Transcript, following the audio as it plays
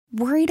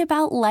Worried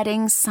about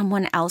letting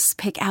someone else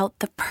pick out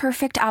the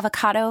perfect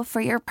avocado for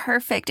your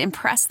perfect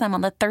impress them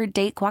on the third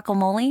date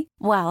guacamole?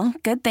 Well,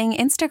 good thing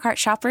Instacart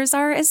shoppers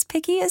are as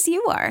picky as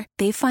you are.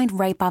 They find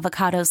ripe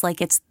avocados like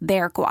it's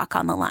their guac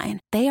on the line.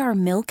 They are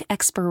milk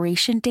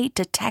expiration date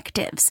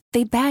detectives.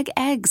 They bag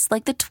eggs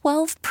like the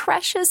 12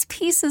 precious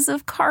pieces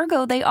of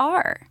cargo they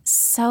are.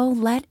 So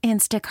let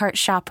Instacart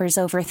shoppers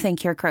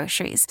overthink your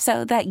groceries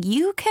so that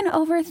you can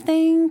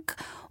overthink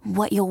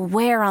what you'll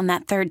wear on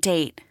that third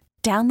date.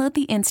 Download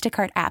the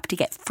Instacart app to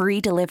get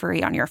free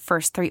delivery on your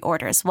first 3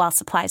 orders while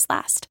supplies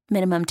last.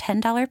 Minimum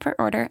 $10 per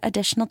order.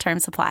 Additional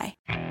terms apply.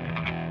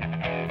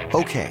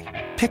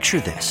 Okay, picture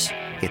this.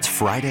 It's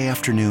Friday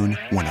afternoon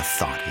when a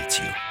thought hits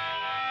you.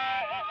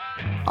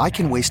 I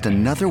can waste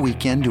another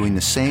weekend doing the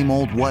same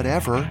old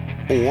whatever,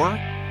 or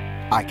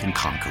I can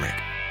conquer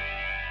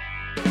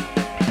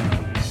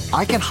it.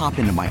 I can hop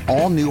into my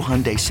all-new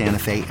Hyundai Santa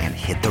Fe and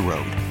hit the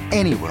road.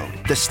 Any road.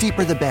 The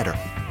steeper, the better.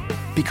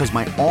 Because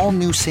my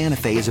all-new Santa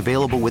Fe is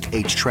available with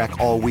H-Track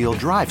all-wheel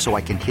drive, so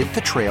I can hit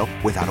the trail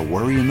without a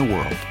worry in the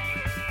world.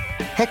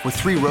 Heck, with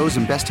 3 rows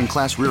and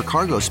best-in-class rear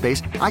cargo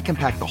space, I can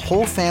pack the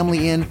whole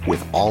family in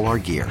with all our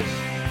gear.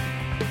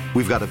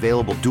 We've got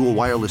available dual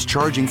wireless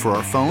charging for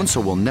our phones,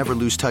 so we'll never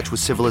lose touch with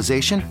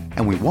civilization,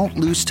 and we won't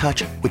lose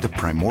touch with the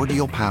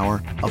primordial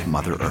power of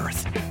Mother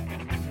Earth.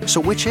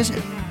 So which is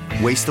it?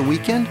 Waste the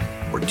weekend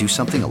or do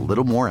something a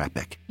little more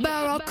epic?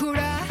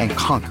 And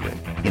conquer it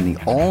in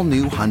the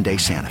all-new Hyundai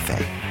Santa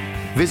Fe.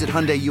 Visit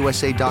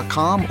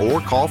HyundaiUSA.com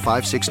or call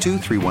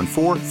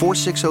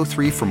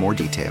 562-314-4603 for more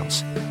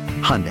details.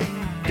 Hyundai,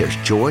 there's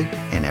joy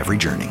in every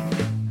journey.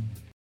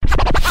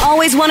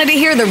 Always wanted to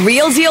hear the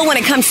real deal when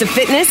it comes to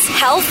fitness,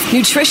 health,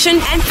 nutrition,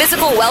 and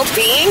physical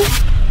well-being?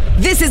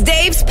 This is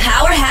Dave's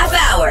Power Half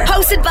Hour,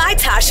 hosted by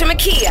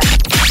Toshamakia.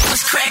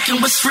 What's cracking?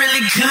 What's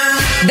really good?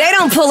 They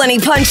don't pull any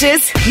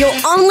punches. You'll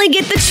only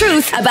get the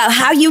truth about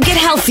how you get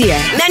healthier,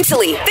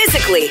 mentally,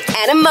 physically,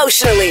 and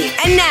emotionally.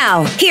 And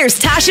now, here's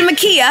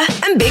Toshamakia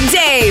and Big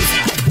Dave.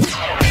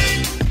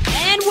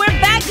 And we're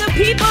back, good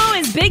people.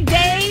 It's Big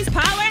Dave's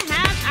Power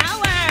Half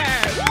Hour.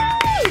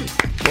 Woo!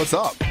 What's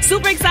up?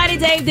 Super excited,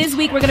 Dave. This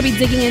week, we're going to be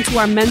digging into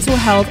our mental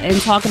health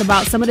and talking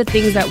about some of the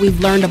things that we've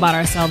learned about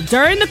ourselves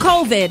during the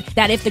COVID,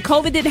 that if the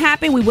COVID didn't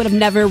happen, we would have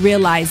never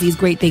realized these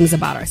great things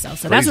about ourselves.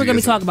 So that's what we're going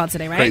to be talking about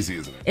today, right? Crazy,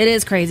 isn't it? It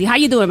is crazy. How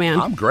you doing,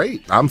 man? I'm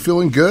great. I'm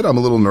feeling good. I'm a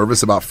little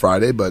nervous about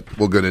Friday, but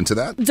we'll get into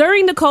that.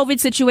 During the COVID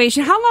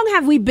situation, how long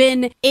have we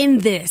been in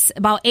this?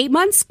 About 8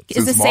 months?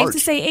 Since Is it March. safe to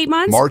say 8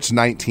 months? March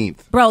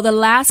 19th. Bro, the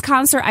last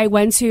concert I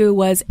went to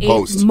was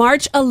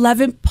March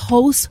 11th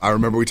post. I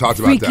remember we talked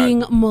about that.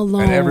 Freaking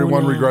Malone. And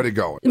everyone regretted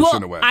going.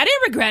 Well, I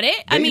didn't regret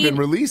it. They even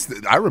released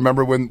it. I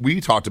remember when we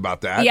talked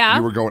about that. Yeah.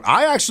 You were going,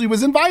 I actually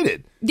was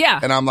invited.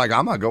 Yeah. And I'm like,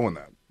 I'm not going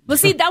that. Well,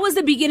 see, that was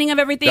the beginning of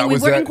everything. We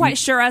weren't quite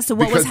sure as to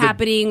what was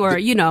happening or,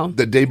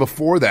 The day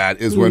before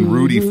that is when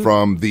Rudy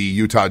from the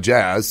Utah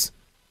Jazz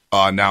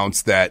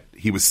announced that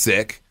he was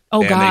sick.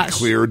 Oh, and gosh. they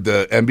cleared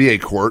the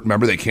NBA court.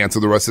 Remember, they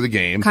canceled the rest of the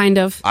game. Kind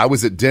of. I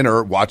was at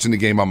dinner watching the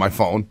game on my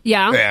phone.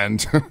 Yeah.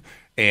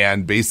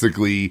 And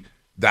basically,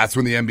 that's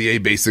when the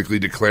NBA basically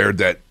declared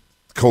that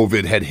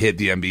COVID had hit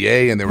the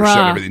NBA and they were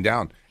shutting everything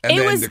down. And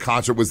then the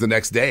concert was the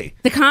next day.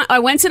 I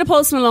went to the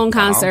Post Malone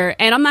concert,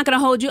 and I'm not going to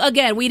hold you.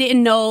 Again, we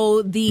didn't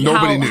know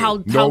how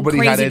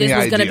crazy this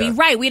was going to be.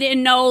 Right. We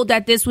didn't know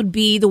that this would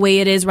be the way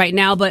it is right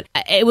now, but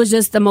it was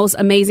just the most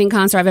amazing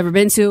concert I've ever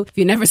been to. If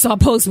you never saw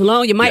Post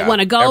Malone, you might want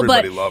to go.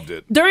 Everybody loved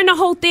it. During the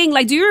whole thing,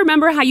 do you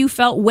remember how you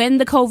felt when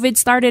the COVID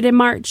started in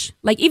March?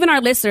 Even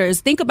our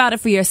listeners, think about it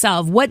for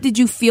yourself. What did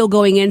you feel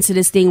going into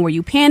this thing? Were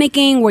you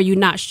panicking? Were you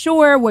not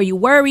sure? Were you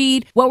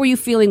worried? What were you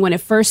feeling when it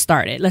first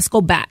started? Let's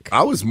go back.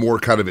 I was more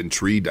kind of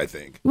intrigued, I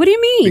think. What do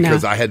you mean?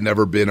 Because I had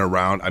never been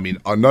around. I mean,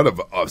 none of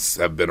us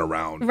have been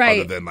around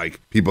other than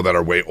people that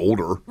are way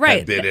older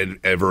have been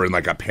ever in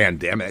a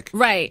pandemic.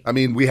 Right. I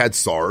mean, we had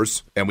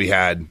SARS and we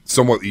had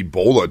somewhat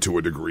Ebola to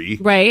a degree.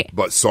 Right.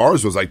 But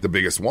SARS was the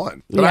biggest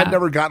one. But I'd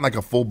never gotten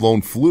a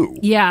full-blown flu.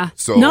 Yeah.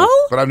 So, no?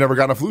 But I've never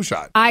gotten a flu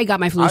shot. I got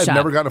my flu shot. I've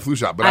never gotten a flu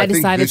shot. But I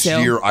think this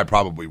year I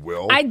probably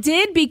will. I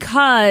did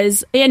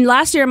because, and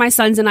last year my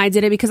sons and I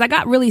did it because I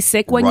got really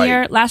sick one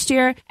year last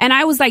year. And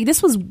I was like,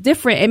 this was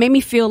different. It made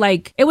me feel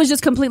like it was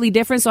just completely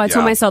different. So I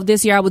told myself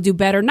this year I would do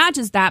better. Not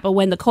just that, but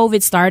when the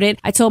COVID started,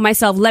 I told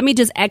myself, let me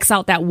just X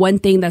out that one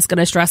thing that's going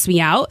to stress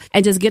me out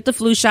and just get the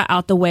flu shot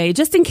out the way,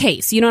 just in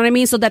case, you know what I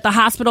mean? So that the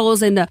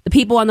hospitals and the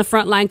people on the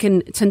front line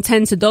can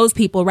tend to those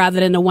people rather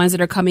than the ones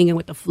that are coming in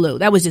with the flu.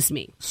 That was just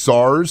me.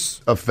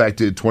 SARS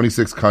affected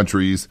 26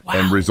 countries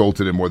and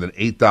resulted in more than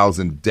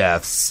 8,000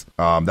 deaths.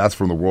 That's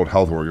from the World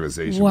Health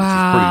Organization, which is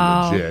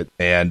pretty legit.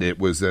 And it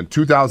was in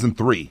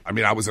 2003. I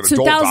mean, I was an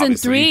adult,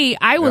 2003,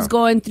 I was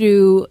going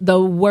through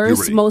the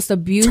worst, most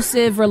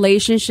abusive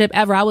relationship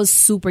ever. I was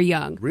super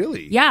young.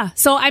 Really? Yeah.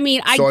 So, I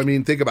mean,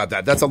 think about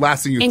that. That's the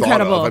last thing you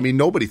thought of. I mean,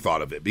 nobody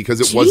thought of it because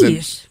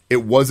it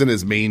it wasn't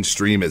as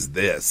mainstream as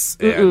this.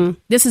 And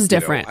this is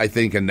different. I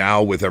think, and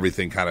now with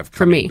everything kind of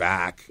coming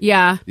back,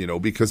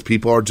 because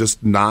people are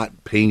just not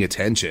paying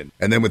attention.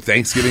 And then with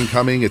Thanksgiving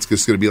coming, it's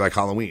just going to be like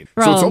Halloween.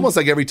 So it's almost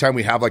like every time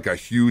we have like a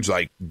huge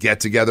like get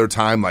together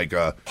time, like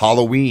a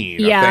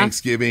Halloween, a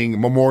Thanksgiving,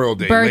 Memorial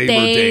Day, Labor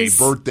Day,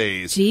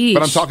 birthdays. Jeez.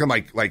 But I'm talking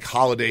like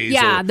holidays.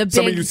 Yeah, or the big,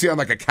 something you see on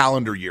like a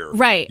calendar year.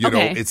 Right. You know,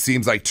 it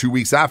seems like 2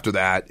 weeks after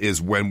that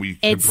is when we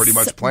can pretty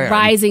much plan.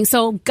 Rising.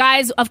 So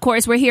guys, of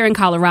course, we're here in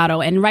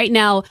Colorado. And right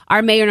now,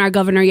 our mayor and our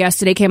governor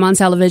yesterday came on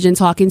television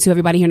talking to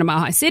everybody here in Mile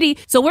High City.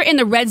 So we're in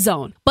the red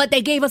zone, but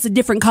they gave us a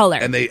different color.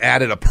 And they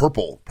added a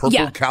purple.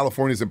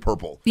 California's in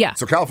purple. Yeah.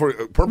 So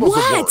California, purple's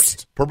the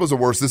worst. Purple's the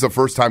worst. This is the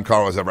first time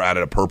Colorado's ever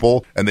added a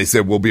purple. And they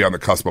said we'll be on the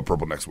cusp of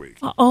purple next week.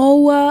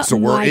 So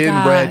we're in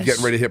red,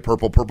 getting ready to hit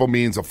purple. Purple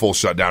means a full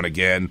shutdown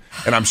again.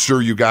 And I'm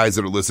sure you guys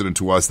that are listening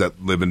to us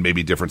that live in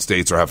maybe different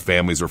states or have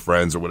families or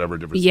friends or whatever,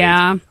 different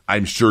states.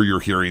 I'm sure you're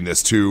hearing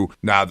this too.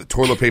 Now the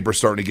toilet paper's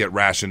starting to get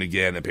rationed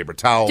again, and paper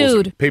towels,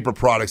 and paper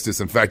products,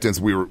 disinfectants.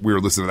 We were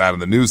listening to that in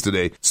the news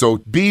today. So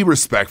be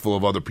respectful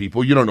of other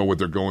people. You don't know what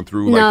they're going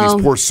through. Like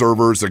these poor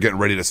servers, they're getting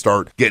ready to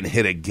start getting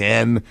hit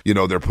again. You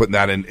know, they're putting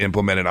that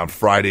implemented on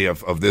Friday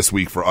of this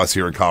week for us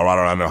here in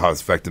Colorado. I don't know how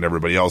it's affecting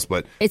everybody else,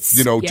 but it's,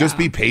 just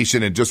be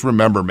patient and just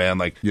remember, man,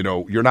 like,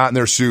 you're not in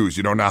their shoes.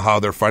 You don't know how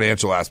their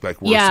financial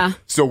aspect works.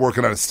 Still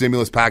working on a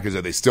stimulus package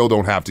that they still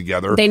don't have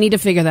together. They need to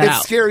figure that out.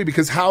 It's scary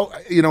because how,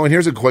 and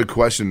here's a quick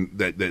question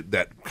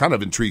that kind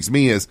of intrigues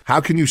me is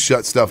how can you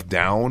shut stuff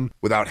down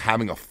without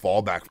having a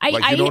fallback?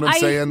 You know what I'm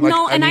saying? Like,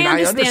 I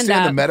understand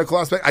that. The medical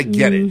aspect. I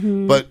get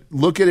it. But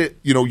look at it,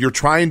 you're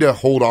trying to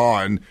hold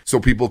on so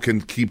people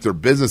can keep their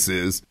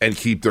businesses and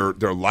keep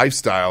their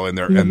lifestyle and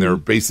their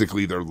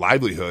basically their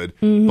livelihood.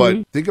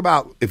 But think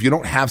about if you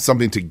don't have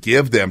something to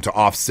give them to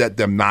offset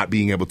them not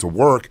being able to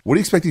work, what do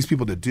you expect these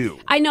people to do?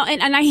 I know,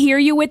 and I hear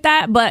you with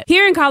that, but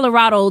here in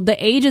Colorado,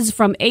 the ages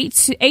from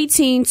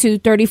 18 to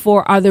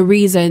 34 are the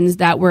reasons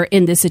that we're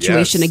in this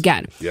situation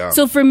again. Yeah.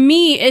 So for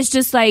me, it's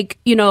just like,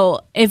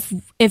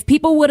 if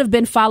people would have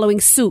been following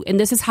suit, and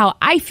this is how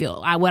I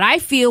feel,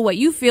 what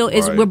you feel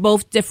is we're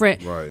both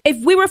different. Right.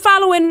 If we were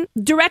following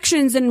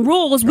directions and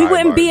rules, we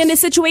wouldn't be in this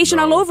situation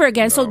all over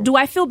again. So do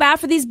I feel bad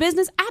for these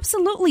business?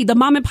 Absolutely. The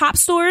mom and pop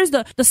stores,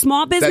 the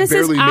small businesses, that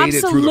barely made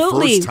absolutely. It through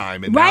the first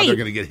time, and now they're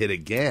going to get hit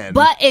again.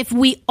 But if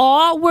we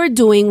all were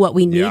doing what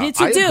we needed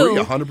to do,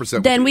 agree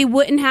 100% then we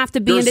wouldn't have to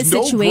be in this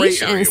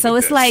situation. So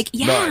it's like,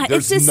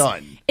 it's just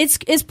none.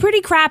 It's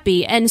pretty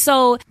crappy. And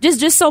so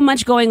just so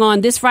much going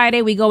on. This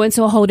Friday, we go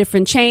into a whole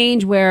different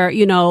change where,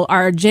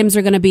 our gyms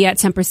are going to be at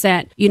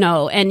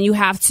 10%, and you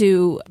have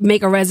to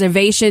make a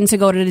reservation to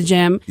go to the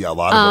gym. Yeah, a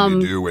lot of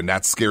them you do. And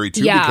that's scary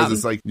too because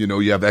it's like,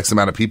 you have X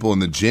amount of people in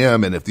the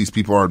gym. And if these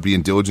people aren't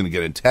being diligent and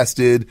getting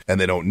tested and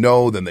they don't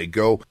know, then they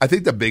go. I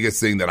think the biggest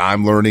thing that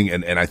I'm learning,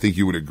 and I think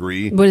you would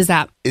agree. What is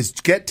that? Is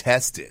get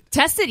tested.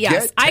 Tested,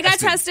 yes. I got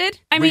tested.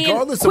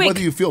 Regardless of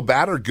whether you feel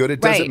bad or good, it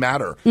doesn't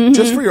matter.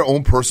 Just for your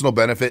own personal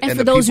benefit and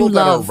the people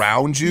that are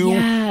around you,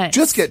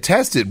 just get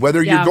tested.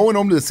 Whether you're going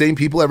home to the same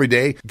people every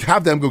day,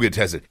 have them go get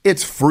tested.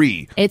 It's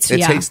free. It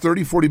takes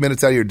 30, 40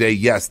 minutes out of your day.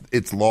 Yes,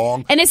 it's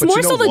long. And it's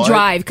more so the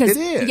drive because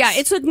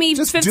it took me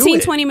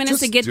 15, 20 minutes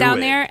to get down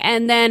there.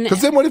 And then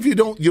because then what if you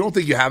don't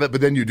think you have it,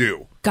 but then you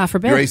do? God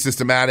forbid. You're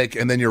asymptomatic,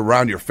 and then you're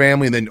around your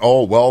family, and then,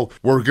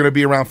 we're going to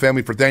be around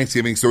family for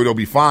Thanksgiving, so it'll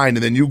be fine.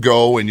 And then you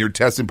go, and you're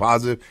testing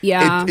positive.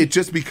 Yeah. It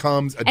just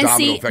becomes a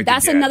domino effect.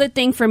 That's another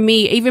thing for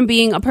me, even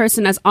being a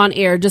person that's on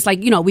air, just like,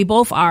 we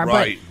both are.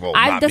 Right. But well,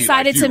 I've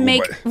decided to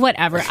make,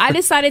 whatever. I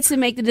decided to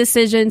make the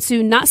decision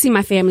to not see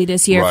my family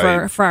this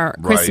year for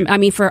Christmas. I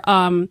mean,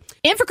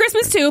 and for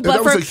Christmas too,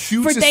 but was a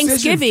huge for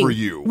Thanksgiving. For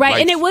you.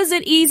 Right. And it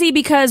wasn't easy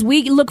because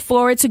we look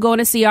forward to going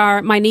to see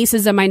my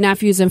nieces and my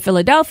nephews in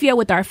Philadelphia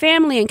with our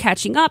family and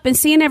catching up and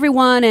seeing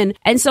everyone.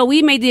 And so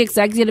we made the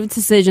executive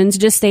decision to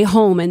just stay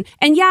home. And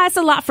it's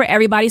a lot for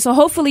everybody. So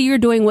hopefully you're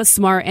doing what's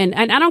smart. And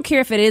I don't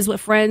care if it is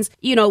with friends.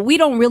 We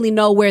don't really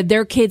know where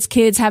their kids'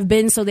 kids have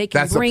been so they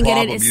can bring it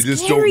in. It's you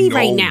just scary don't know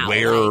right now.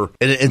 Where,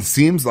 and it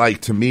seems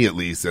like to me at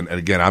least, and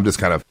again, I'm just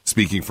kind of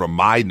speaking from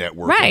my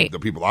network, the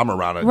people I'm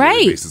around on a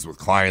daily basis with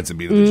clients and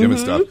being in the gym and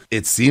stuff.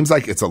 It seems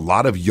like it's a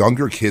lot of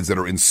younger kids that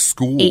are in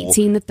school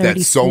 18 to 34.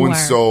 That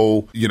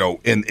so-and-so,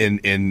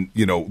 in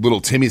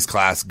little Timmy's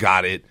class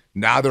got it.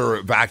 Now they're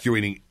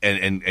evacuating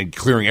and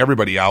clearing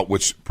everybody out,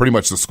 which pretty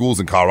much the schools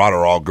in Colorado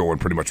are all going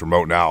pretty much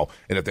remote now.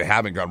 And if they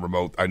haven't gone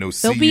remote, I know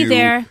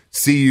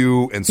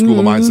CU and School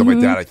of Mine, stuff like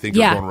that, I think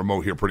are going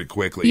remote here pretty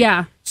quickly.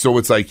 Yeah. So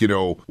it's like,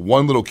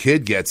 one little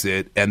kid gets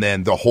it and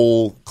then the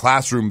whole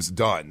classroom's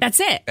done. That's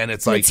it. And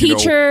it's the like,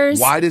 teachers.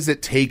 Why does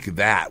it take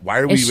that? Why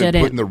are we even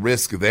putting the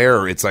risk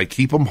there? It's like,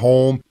 keep them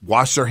home,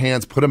 wash their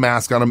hands, put a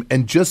mask on them,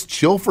 and just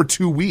chill for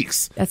 2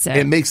 weeks. That's it.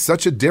 It makes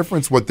such a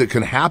difference what that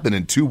can happen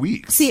in 2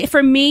 weeks. See,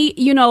 for me,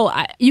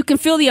 you can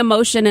feel the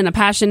emotion and the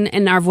passion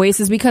in our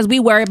voices because we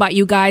worry about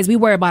you guys. We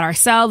worry about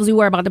ourselves. We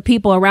worry about the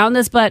people around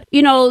us. But,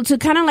 you know, to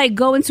kind of like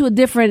go into a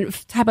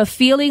different type of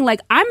feeling,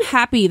 like I'm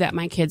happy that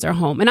my kids are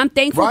home. And I'm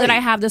thankful that I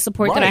have the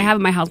support that I have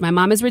in my house. My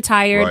mom is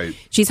retired. Right.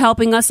 She's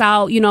helping us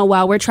out, you know,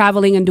 while we're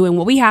traveling and doing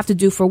what we have to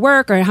do for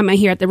work, or I'm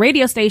here at the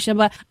radio station.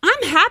 But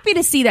I'm happy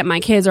to see that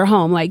my kids are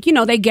home. Like, you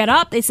know, they get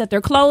up, they set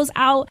their clothes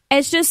out.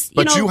 It's just,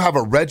 you know. But you have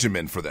a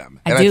regimen for them.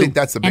 And I think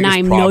that's the biggest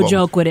problem. And I'm no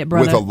joke with it,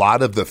 brother. With a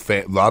lot of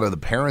the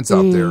parents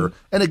out there.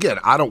 And again,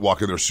 I don't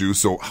walk in their shoes,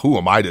 so who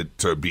am I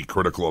to be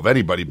critical of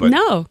anybody? But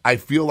no. I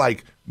feel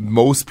like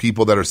most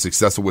people that are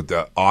successful with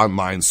the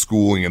online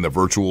schooling and the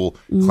virtual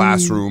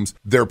classrooms,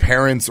 their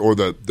parents or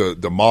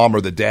the mom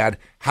or the dad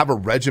have a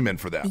regimen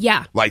for them.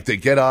 Yeah. Like they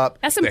get up,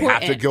 That's they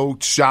important. have to go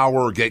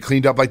shower, get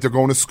cleaned up like they're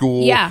going to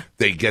school. Yeah.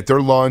 They get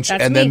their lunch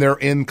then they're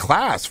in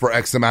class for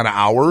X amount of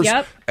hours.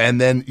 Yep. And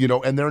then, you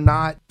know, and they're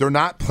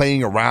not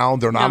playing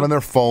around. They're not on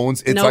their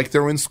phones. It's like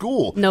they're in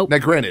school. Nope. Now,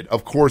 granted,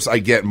 of course, I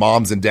get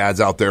moms and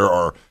dads out there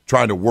are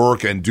trying to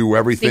work and do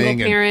everything.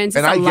 Single parents,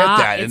 and I get lot.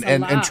 that.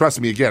 And trust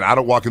me, again, I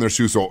don't walk in their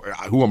shoes, so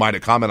who am I to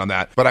comment on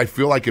that? But I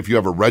feel like if you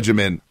have a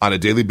regimen on a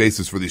daily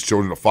basis for these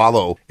children to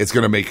follow, it's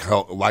going to make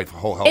life a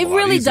whole hell of a lot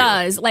really easier.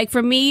 Does. Like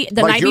for me,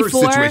 the like night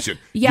before. Situation.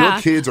 Yeah.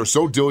 Your kids are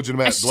so diligent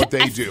at what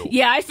they do.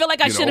 Yeah, I feel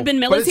like I should have been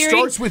military. But it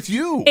starts with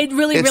you. It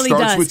really does. It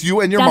starts with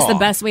you and your mom. That's the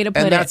best way to put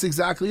it. And that's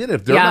exactly it.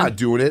 If they're not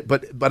doing it,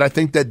 but I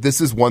think that this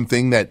is one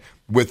thing that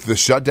with the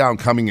shutdown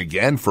coming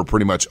again for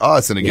pretty much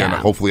us, and again,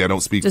 hopefully I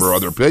don't speak for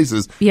other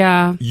places.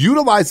 Yeah.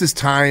 Utilize this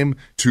time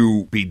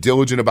to be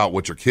diligent about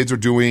what your kids are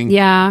doing.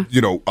 Yeah.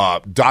 You know,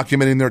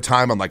 documenting their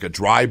time on like a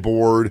dry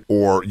board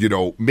or, you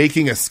know,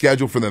 making a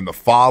schedule for them to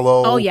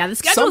follow. Oh, yeah. The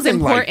schedule is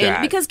important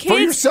like because kids. For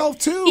yourself,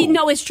 too.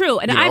 No, it's true.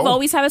 And I've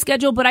always had a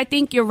schedule, but I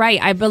think you're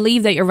right. I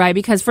believe that you're right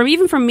because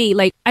even for me,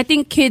 like, I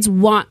think kids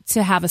want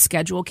to have a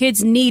schedule.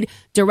 Kids need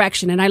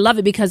direction. And I love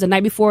it because the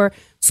night before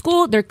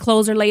school, their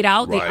clothes are laid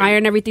out. They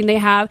iron everything they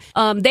have.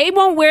 They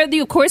won't wear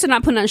of course, they're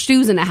not putting on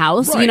shoes in the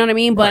house. You know what I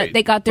mean? But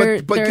they got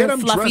their get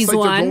them fluffies dressed like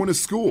on. They're going to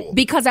school.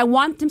 Because I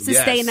want them to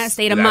stay in that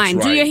state of mind.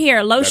 Right. Do your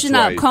hair, lotion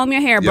up, comb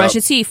your hair, brush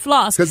your teeth,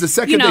 floss. Because the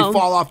second they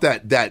fall off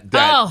that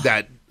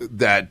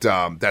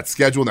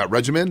schedule and that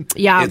regimen,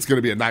 it's going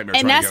to be a nightmare.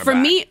 And that's for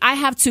me. I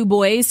have two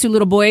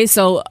little boys,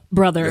 so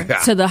brother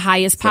to the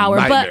highest power.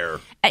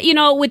 But you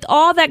know, with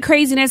all that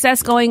craziness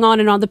that's going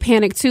on and all the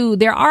panic too,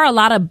 there are a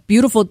lot of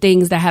beautiful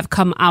things that have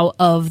come out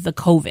of the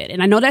COVID.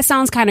 And I know that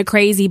sounds kind of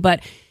crazy,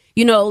 but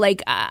you know,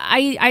 like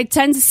I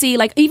tend to see,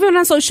 like even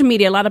on social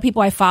media, a lot of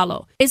people I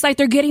follow, it's like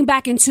they're getting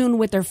back in tune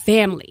with their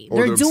family.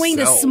 They're doing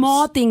the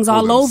small things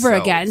all over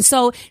again.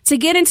 So to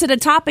get into the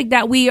topic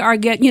that we are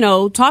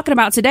talking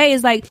about today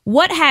is like,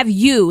 what have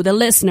you, the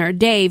listener,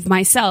 Dave,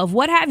 myself,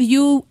 what have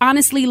you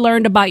honestly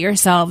learned about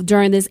yourself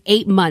during this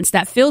 8 months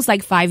that feels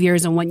like 5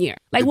 years and 1 year?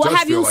 Like, what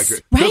have you? It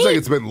feels like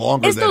it's been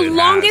longer. It's the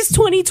longest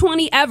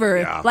 2020 ever.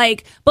 Yeah.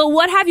 Like, but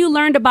what have you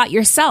learned about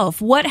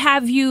yourself? What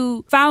have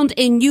you found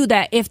in you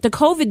that if the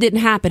COVID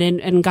didn't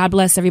happen, and God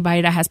bless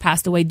everybody that has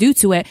passed away due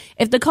to it,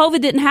 if the COVID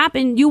didn't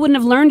happen, you wouldn't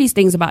have learned these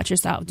things about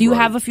yourself. Do you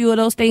have a few of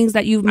those things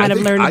that you might have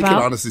learned about? I can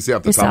honestly say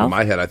off the top of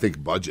my head, I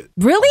think budget.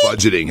 Really?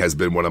 Budgeting has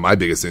been one of my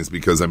biggest things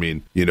because, I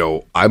mean, you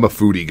know, I'm a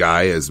foodie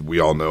guy, as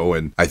we all know,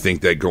 and I think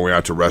that going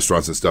out to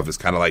restaurants and stuff is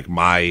kind of like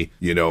my,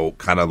 you know,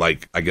 kind of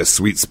like, I guess,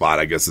 sweet spot,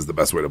 I guess is the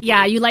best way to put it.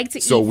 Yeah, you like to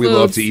eat So we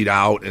love to eat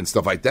out and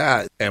stuff like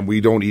that, and we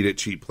don't eat at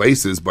cheap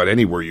places, but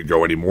anywhere you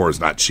go anymore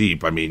is not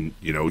cheap. I mean,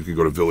 you know, you can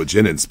go to Village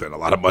Inn and spend a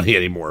lot of money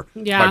anymore.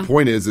 Yeah. My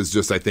point is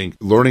just, I think,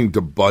 learning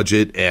to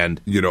budget and,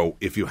 you know,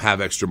 if you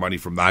have extra money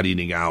from not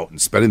eating out and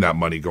spending that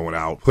money going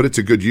out, put it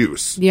to good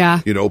use.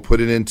 Yeah. You know,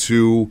 put it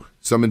into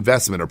some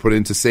investment or put it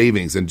into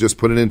savings and just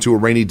put it into a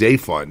rainy day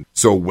fund.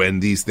 So when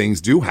these things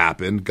do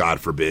happen,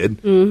 God forbid,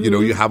 you know,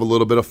 you have a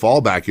little bit of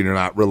fallback and you're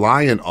not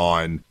reliant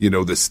on, you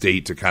know, the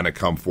state to kind of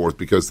come forth,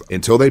 because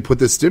until they put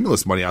this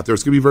stimulus money out there,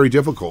 it's going to be very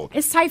difficult.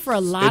 It's tight for a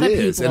lot of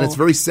people. And it's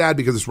very sad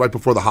because it's right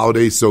before the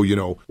holidays. So, you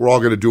know, we're all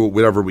going to do it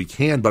whatever we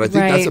can. But I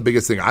think that's the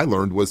biggest thing I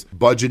learned was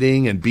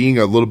budgeting and being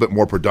a little bit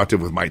more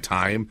productive with my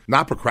time,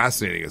 not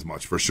procrastinating as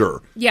much, for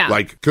sure. Yeah.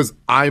 Like, because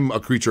I'm a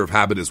creature of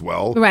habit as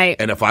well. Right.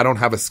 And if I don't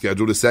have a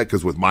schedule to set,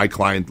 because with my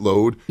client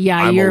load,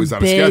 I'm you're always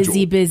on a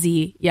schedule.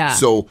 busy. Yeah.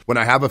 So when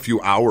I have a few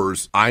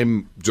hours,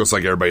 I'm just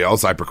like everybody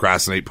else. I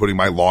procrastinate putting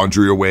my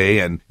laundry away,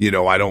 and you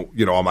know, I don't.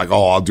 You know, I'm like,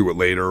 oh, I'll do it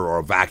later, or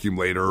I'll vacuum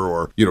later,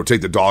 or you know,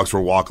 take the dogs for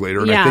a walk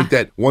later. And I think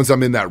that once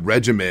I'm in that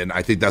regimen,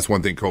 I think that's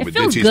one thing COVID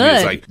did teach me.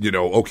 It's like, you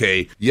know,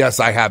 okay, yes,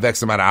 I have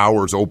X amount of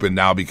hours open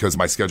now because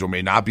my schedule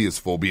may not be as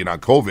full being on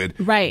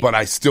COVID, right? But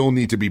I still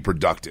need to be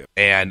productive,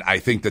 and I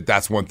think that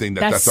that's one thing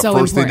that's the so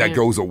first important. thing that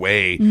goes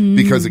away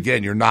because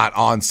again, you're not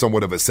on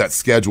somewhat of a set set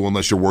schedule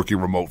unless you're working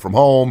remote from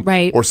home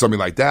or something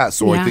like that.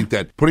 So I think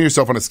that putting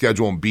yourself on a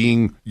schedule and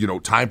being,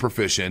 time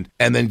proficient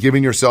and then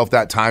giving yourself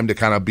that time to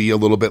kind of be a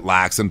little bit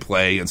lax and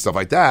play and stuff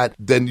like that,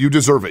 then you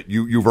deserve it.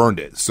 You've earned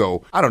it.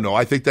 So I don't know.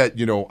 I think that,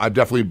 I've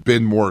definitely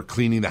been more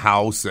cleaning the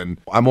house, and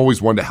I'm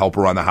always one to help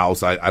around the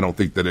house. I don't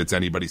think that it's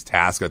anybody's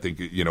task. I think,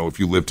 if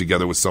you live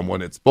together with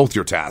someone, it's both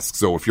your tasks.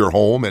 So if you're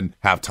home and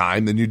have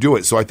time, then you do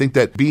it. So I think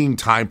that being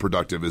time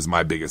productive is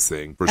my biggest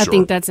thing for sure. I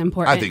think that's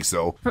important. I think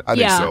so.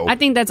 I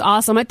think that's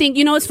awesome. I think,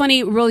 it's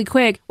funny, really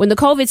quick, when the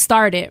COVID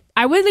started,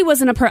 I really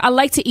wasn't I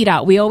like to eat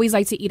out. We always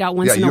like to eat out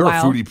once in a while.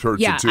 Yeah, you're a foodie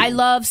person too. I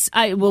love,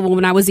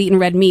 when I was eating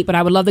red meat, but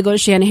I would love to go to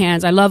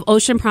Shanahan's. I love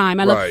Ocean Prime.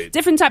 I love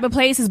different type of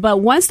places. But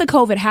once the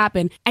COVID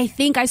happened, I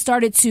think I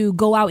started to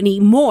go out and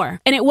eat more.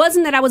 And it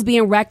wasn't that I was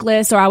being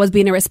reckless or I was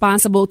being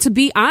irresponsible. To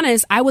be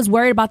honest, I was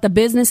worried about the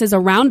businesses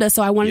around us,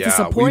 so I wanted to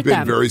support them.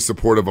 We've been very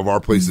supportive of our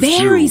places too.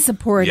 Very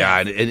supportive. Yeah,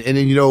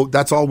 and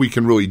that's all we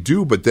can really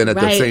do. But then at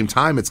the same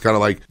time, it's kind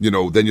of like,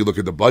 then you look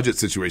at the budget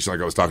situation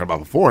like I was talking about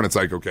before, and it's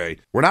like, okay,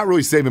 we're not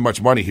really saving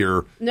much money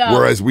here,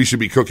 whereas we should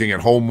be cooking at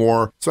home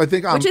more. So I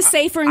think which is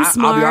safer and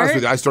smart. I'll be honest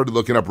with you, I started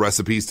looking up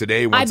recipes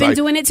today. I've been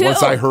doing it too.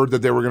 Once I heard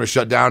that they were going to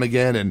shut down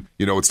again, and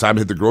it's time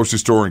to hit the grocery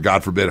store, and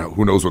God forbid,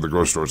 who knows what the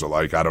grocery stores are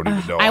like? I don't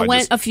even know. I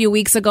went a few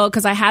weeks ago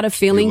because I had a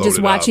feeling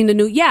just watching the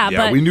news.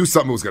 But we knew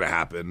something was going to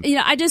happen.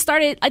 I just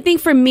started. I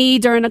think for me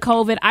during the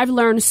COVID, I've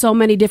learned so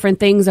many different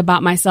things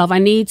about myself.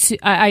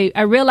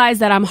 I realized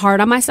that I'm hard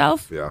on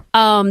myself. Yeah.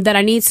 That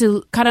I need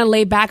to kind of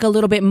lay back a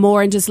little bit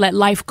more and just let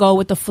life go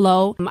with the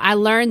flow. I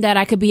learned that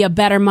I could be a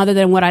better mother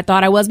than what I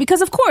thought I was,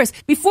 because of course,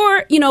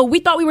 before, we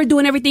thought we were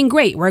doing everything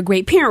great. We're a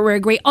great parent. We're a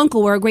great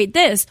uncle. We're a great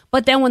this.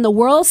 But then when the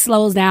world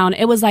slows down,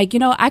 it was like,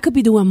 I could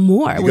be doing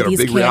more with these kids. You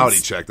got a big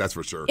reality check, that's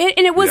for sure. And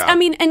it was,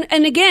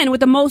 and again,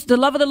 with the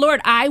love of the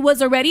Lord, I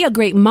was already a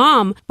great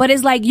mom, but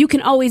it's like, you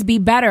can always be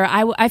better.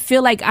 I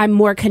feel like I'm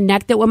more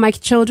connected with my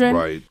children.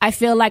 Right. I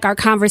feel like our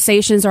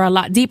conversations are a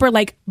lot deeper.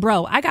 Like,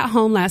 bro, I got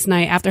home last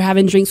night after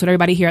having drinks with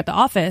everybody here at the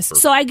office.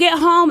 So I get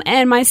home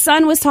and my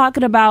son was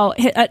talking about,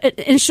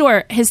 in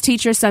short, his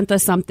teacher sent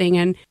us something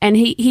and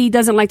he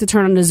doesn't like to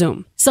turn on the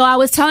Zoom. So I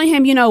was telling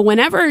him,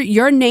 whenever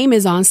your name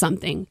is on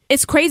something,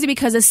 it's crazy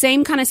because the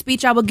same kind of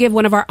speech I would give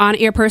one of our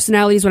on-air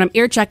personalities when I'm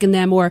ear checking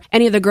them, or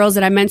any of the girls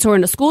that I mentor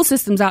in the school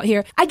systems out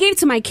here, I gave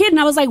to my kid, and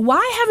I was like,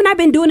 why haven't I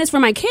been doing this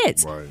for my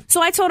kids? Right.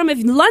 So I told him, if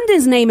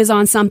London's name is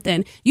on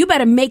something, you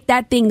better make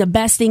that thing the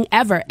best thing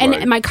ever.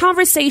 And my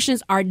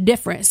conversations are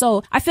different.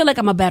 So I feel like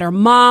I'm a better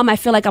mom. I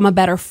feel like I'm a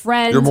better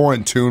friend. You're more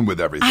in tune with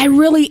everything. I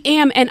really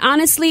am. And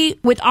honestly,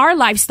 with our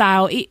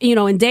lifestyle,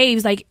 and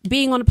Dave's, like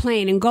being on a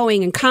plane and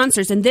going and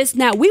concerts and this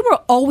and that, we were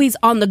always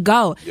on the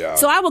go. Yeah.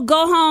 So I would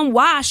go home,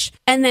 wash,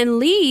 and then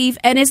leave.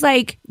 And it's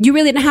like, you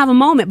really didn't have a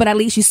moment, but at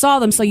least you saw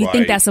them. So you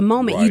think that's a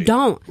moment. You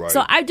don't. Right.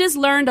 So I just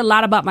learned a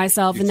lot about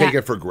myself. You take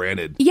it for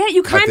granted. Yeah,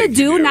 you kind of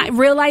do, not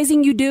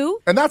realizing you do.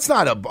 And that's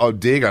not a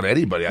dig on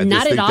anybody. I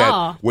not just think at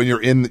all. that when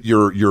you're in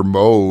your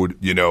mode,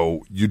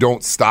 you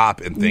don't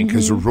stop and think,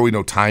 because there's really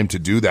no time to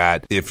do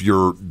that if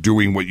you're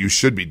doing what you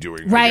should be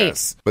doing. I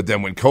guess. But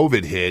then when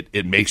COVID hit,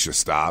 it makes you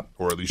stop,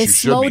 or at least you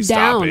should be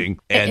stopping.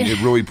 And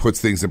it really puts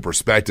things in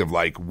perspective,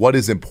 like what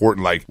is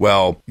important. Like,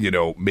 well,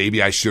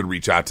 maybe I should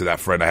reach out to that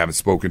friend I haven't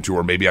spoken to,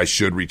 or maybe I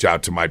should reach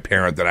out to my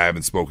parent that I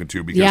haven't spoken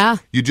to, because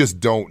you just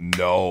don't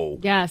know.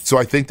 Yes. So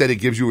I think that it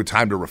gives you a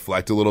time to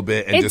reflect a little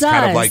bit and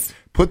kind of like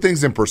put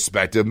things in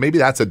perspective. Maybe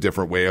that's a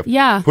different way of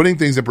putting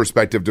things in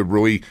perspective, to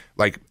really,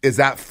 like, is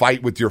that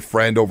fight with your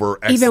friend over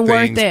X even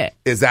things, worth it?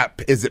 Is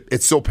it,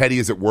 it's so petty,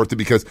 is it worth it?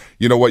 Because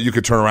you know what, you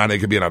could turn around and it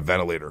could be on a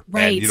ventilator.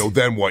 Right. And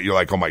then what? You're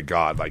like, oh my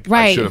God, like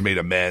I should have made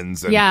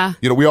amends. And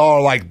we all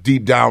are like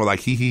deep down, we're like,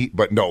 hee,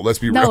 but no, let's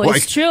be real. It's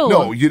like, true.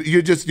 No,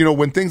 you just,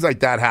 when things like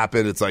that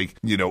happen, it's like,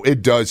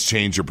 it does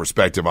change your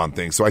perspective on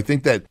things. So I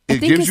think that it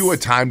gives you a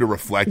time to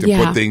reflect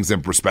and put things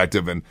in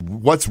perspective, and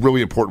what's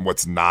really important,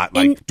 what's not.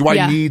 Like, do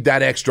I need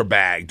that extra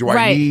bag? Do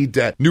I need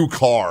a new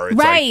car? It's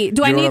like,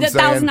 do I need a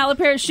 $1,000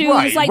 pair of shoes?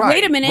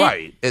 Wait a minute.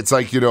 Right. It's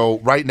like,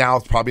 right now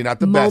it's probably not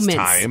the best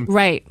time.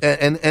 Right.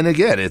 And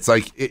again, it's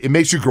like, it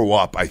makes you grow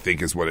up, I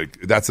think is what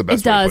that's the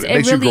best way to put it. It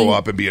makes you grow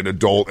up and be an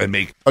adult and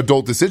make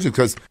adult decisions,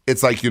 because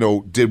it's like,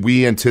 did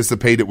we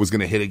anticipate it was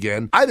going to hit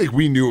again? I think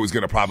we knew it was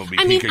going to probably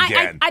peak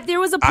again. There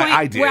was a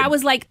point where I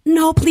was like,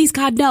 no, please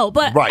God, no.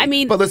 But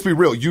but let's be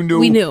real.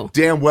 We knew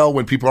damn well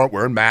when people aren't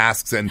wearing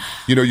masks, and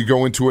you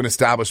go into an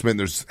establishment,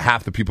 there's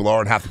half the people are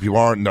and half the people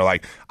aren't, and they're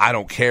like, I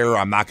don't care,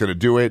 I'm not going to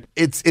do it.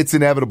 It's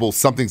inevitable.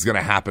 Something's going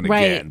to happen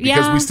again,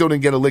 because we still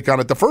didn't get a lick on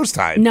it the first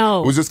time.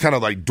 No, it was just kind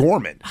of like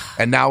dormant,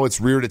 and now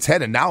it's reared its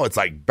head, and now it's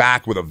like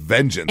back with a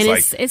vengeance. And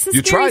like it's a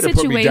you tried to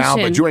situation. put me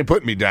down, but you ain't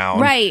putting me down.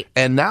 Right.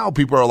 And now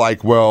people are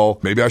like, well,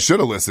 maybe I should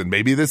have listened.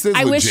 Maybe this is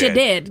legit. I wish you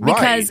did,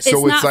 because it's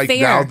so not it's like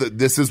fair. Now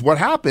this is what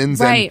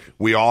happens, and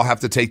we all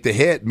have to take the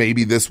hit.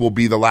 Maybe this will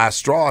be the last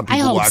straw, and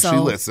people will actually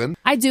listen.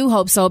 I do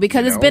hope so,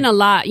 because it's been a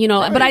lot,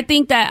 right. But I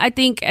think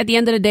at the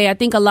end of the day, I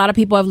think a lot of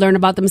people have learned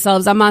about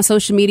themselves. I'm on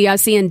social media, I'm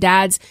seeing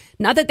dads,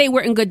 not that they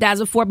weren't good dads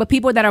before, but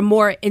people that are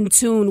more in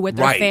tune with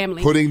their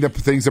family. Putting the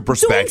things in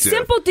perspective. Doing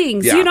simple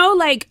things,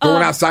 like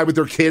going outside with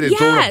their kid and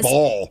throwing a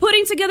ball.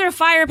 Putting together a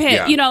fire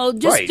pit,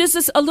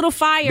 just a little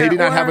fire. Maybe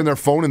not having their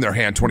phone in their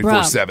hand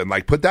 24/7.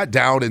 Like, put that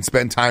down and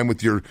spend time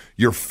with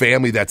your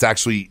family that's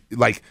actually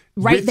like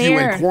right with there. You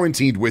and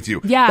quarantined with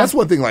you. Yeah. That's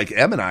one thing, like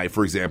Em and I,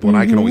 for example, and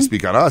I can only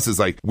speak on us, is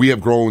like we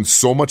have grown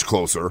so much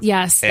closer.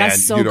 Yes,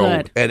 that's so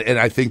good. And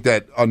I think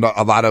that a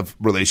lot of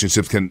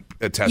relationships can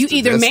attest to this. You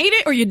either made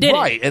it or you didn't.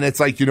 Right. And it's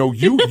like, you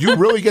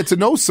really get to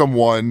know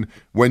someone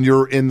when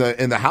you're in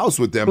the house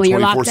with them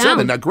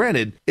 24/7. Now,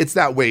 granted, it's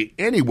that way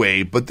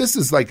anyway, but this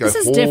is like this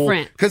is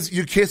different. Because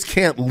your kids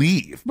can't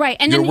leave. Right.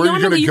 And then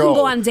normally you can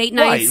go on date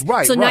nights.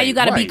 Right. So now you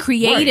got to be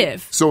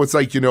creative. Right. So it's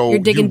like, you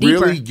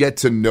really get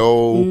to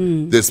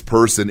know this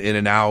person in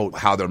and out,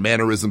 how their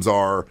mannerisms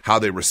are, how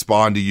they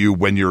respond to you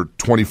when you're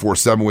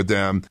 24/7 with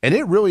them. And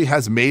it really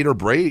has made or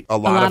break a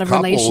lot of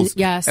couples.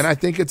 Yes. And I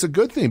think it's a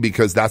good thing,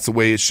 because that's the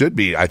way it should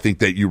be. I think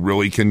that you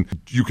really can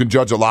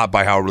judge a lot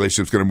by how a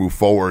relationship's going to move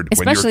forward.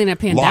 Especially when you're in a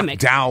pandemic.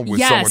 Locked down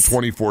with someone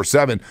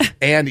 24/7.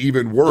 And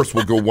even worse,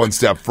 we'll go one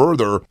step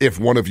further if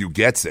one of you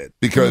gets it,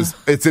 because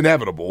it's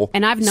inevitable.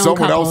 And I've known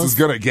someone couples. else is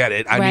going to get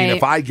it. I mean,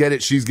 if I get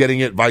it, she's getting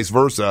it, vice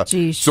versa.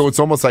 Jeez. So it's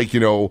almost like, you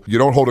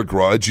don't hold a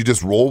grudge. You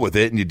just roll with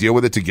it and you deal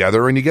with it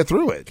together and you get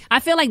through it. I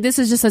feel like this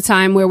is just a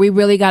time where we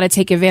really got to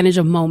take advantage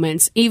of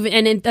moments.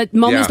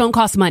 Moments don't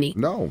cost money.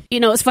 No.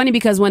 It's funny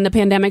because when the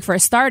pandemic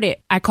first started,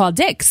 I called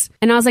Dick's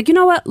and I was like, you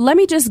know what? Let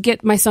me just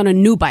get my son a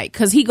new bike,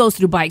 because he goes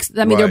through bikes.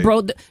 I mean, they're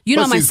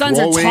my sons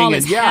are tall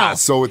as hell.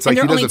 So it's like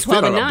he doesn't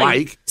fit on a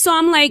bike. So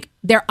I'm like,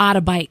 they're out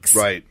of bikes.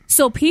 Right.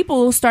 So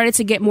people started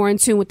to get more in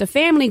tune with the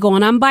family,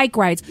 going on bike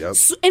rides. Yep.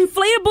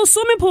 Inflatable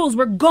swimming pools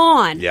were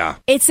gone. Yeah.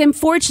 It's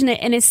unfortunate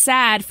and it's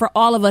sad for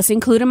all of us,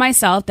 including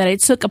myself, that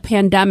it took a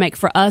pandemic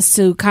for us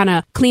to kind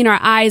of clean our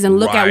eyes and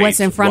look at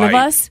what's in front of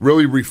us.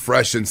 Really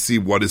refresh and see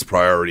what is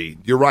priority.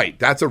 You're right.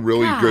 That's a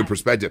really good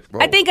perspective.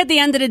 I think at the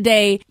end of the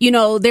day,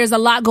 there's a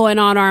lot going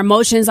on. Our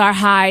emotions are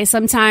high.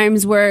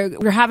 Sometimes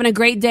we're having a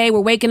great day.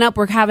 We're waking up.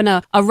 We're having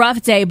a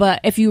rough day.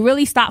 But if you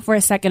really stop for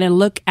a second and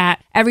look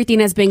at everything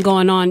that's been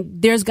going on,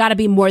 there's got to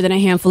be more than a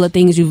handful of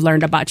things you've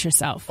learned about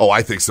yourself. Oh,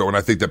 I think so. And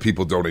I think that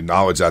people don't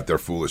acknowledge that they're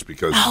foolish,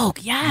 because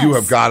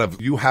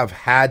you have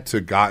had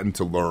to gotten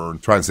to learn,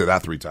 try and say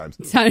that 3 times.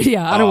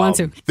 Yeah, I don't want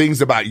to.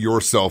 Things about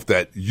yourself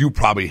that you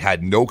probably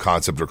had no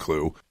concept or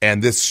clue.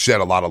 And this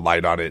shed a lot of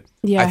light on it.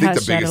 Yeah, I think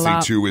the biggest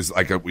thing too is,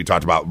 like we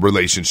talked about,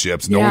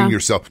 relationships, knowing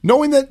yourself,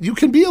 knowing that you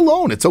can be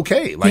alone. It's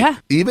okay. Like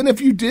even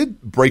if you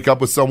did break up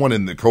with someone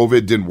and the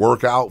COVID didn't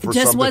work out for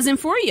something, wasn't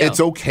for you. It's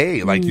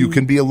okay. Like you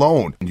can be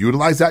alone.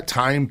 Utilize that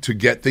time to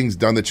get things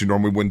done that you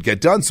normally wouldn't get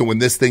done. So when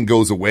this thing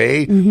goes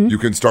away, you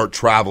can start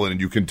traveling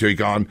and you can take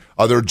on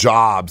other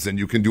jobs and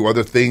you can do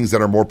other things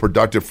that are more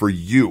productive for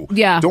you.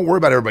 Yeah. Don't worry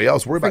about everybody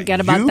else. Forget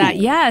about that.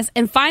 Yes.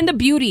 And find the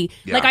beauty.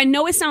 Yeah. Like, I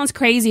know it sounds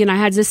crazy, and I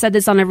had just said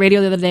this on the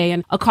radio the other day,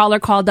 and a caller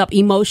called up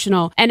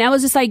emotional. And I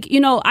was just like,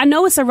 I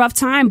know it's a rough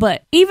time,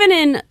 but even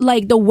in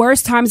like the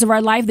worst times of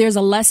our life, there's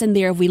a lesson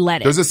there if we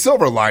let it. There's a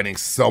silver lining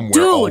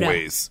somewhere.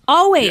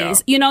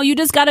 Always. Yeah. You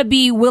just got to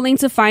be willing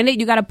to find it.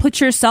 You got to put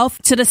yourself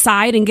to the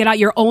side and get out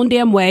your own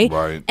damn way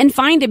and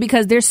find it,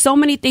 because there's so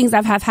many things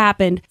that have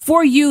happened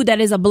for you that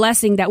is a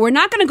blessing that we're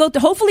not going to go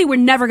through. Hopefully we're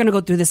never going to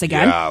go through this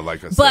again. Yeah,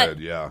 like I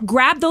said,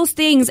 grab those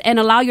things and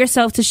allow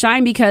yourself to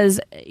shine, because,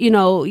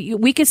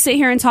 we could sit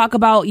here and talk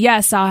about,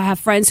 yes, I have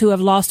friends who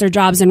have lost their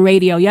jobs in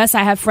radio. Yes,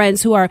 I have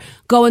friends who are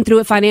going through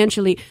it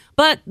financially.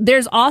 But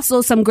there's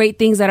also some great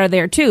things that are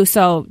there too.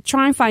 So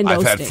try and find those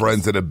I've had things.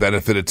 friends that have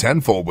benefited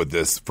tenfold with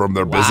this from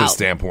their business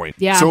standpoint.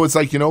 Yeah. So it's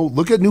like,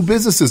 look at new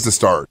businesses to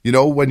start.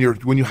 When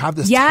you have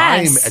this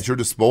time at your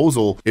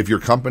disposal, if your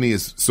company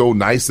is so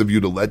nice of you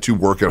to let you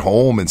work at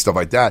home and stuff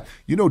like that,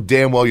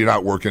 damn well you're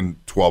not working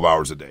 12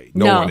 hours a day.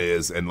 No one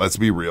is. And let's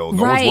be real.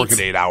 No one's working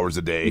 8 hours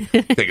a day,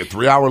 taking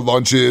 3-hour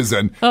lunches,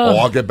 and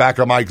I'll get back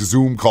on my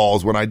Zoom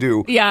calls when I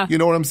do. Yeah. You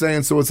know what I'm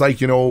saying? So it's like,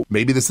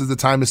 maybe this is the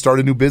time to start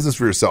a new business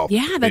for yourself.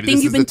 Yeah, the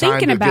thing you've been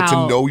thinking about. Get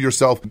to know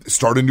yourself,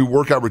 start a new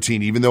workout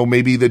routine. Even though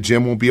maybe the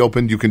gym won't be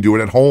open, you can do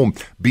it at home.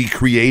 Be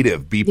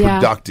creative, be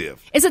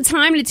productive. It's a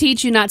time to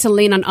teach you not to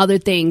lean on other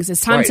things.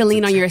 It's time to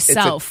lean on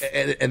yourself.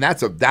 And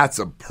that's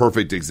a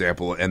perfect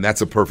example, and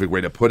that's a perfect way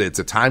to put it. It's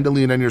a time to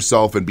lean on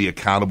yourself and be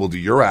accountable to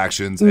your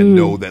actions and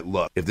know that,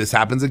 look, if this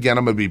happens again,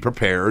 I'm going to be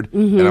prepared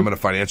and I'm going to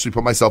financially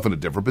put myself in a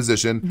different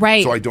position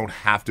so I don't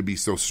have to be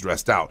so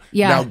stressed out.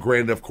 Yeah. Now,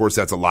 granted, of course,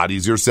 that's a lot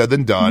easier said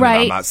than done. Right.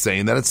 And I'm not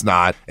saying that it's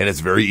not, and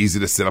it's very easy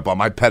to sit up on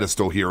my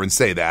pedestal here and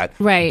say that.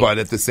 Right. But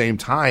at the same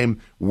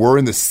time, we're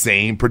in the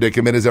same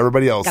predicament as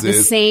everybody else Got is.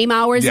 the same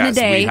hours in the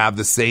day. We have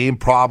the same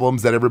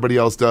problems that everybody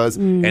else does.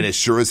 And it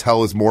sure as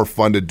hell is more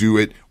fun to do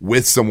it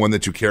with someone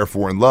that you care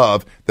for and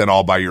love than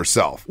all by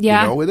yourself.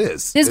 Yeah. You know, it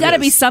is. There's got to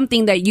be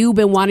something that you've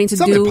been wanting to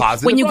do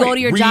positive, when you go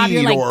to your job.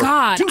 You're like,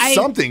 God, I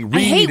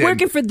hate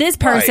working for this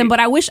person,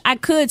 but I wish I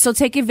could, so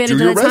take advantage of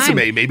the time. Do your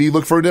resume. Maybe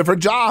look for a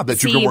different job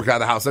that you can work out of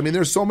the house. I mean,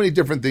 there's so many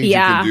different things you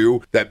can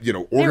do that, you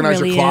know, organize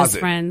your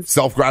closet.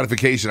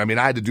 Self-gratification. I mean,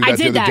 I had to do that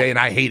the other day, and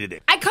I hated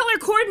it. I color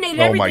coordinated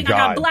everything. My God. I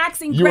got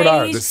blacks and grays. You and I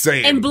are the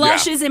same. And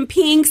blushes and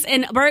pinks.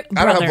 And I don't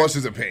have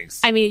blushes and pinks.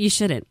 I mean, you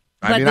shouldn't.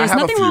 But there's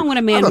nothing wrong with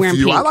a man wearing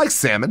pink. I like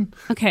salmon.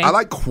 Okay. I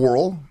like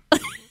coral.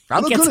 I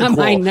look good in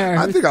coral.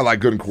 I think I like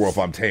good in coral if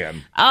I'm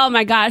tan. Oh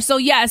my gosh. So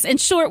yes, in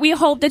short, we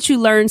hope that you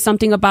learned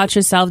something about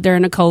yourself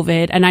during the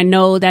COVID. And I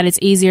know that it's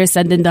easier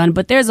said than done,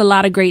 but there's a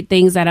lot of great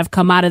things that have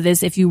come out of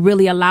this if you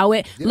really allow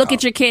it. Yeah. Look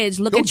at your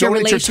kids. Look at your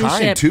relationship. Your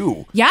time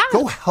too. Yeah.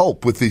 Go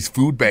help with these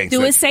food banks.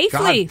 Do it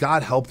safely.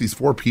 God help these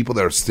 4 people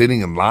that are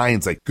sitting in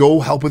lines. Like, go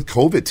help with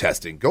COVID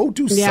testing. Go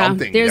do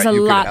something. There's a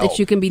lot that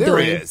you can be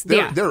doing.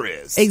 There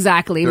is.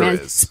 Exactly,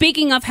 man.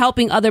 Speaking of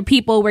helping other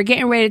people, we're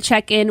getting ready to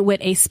check in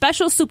with a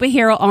special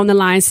superhero on the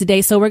lines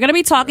today. So we're going to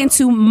be talking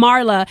to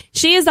Marla.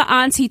 She is the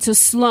auntie to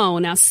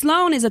Sloane. Now,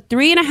 Sloane is a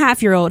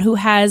 3.5-year-old who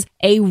has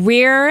a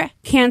rare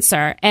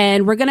cancer,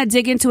 and we're going to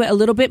dig into it a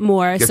little bit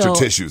more. Get your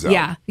tissues out.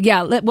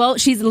 Yeah. Well,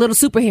 she's a little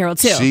superhero,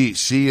 too.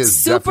 She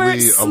is Super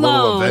definitely Sloane. A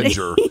little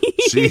Avenger.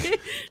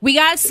 We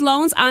got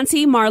Sloane's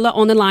auntie, Marla,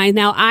 on the line.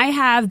 Now, I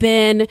have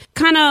been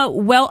kind of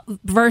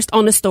well-versed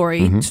on the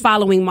story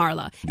following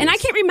Marla. And I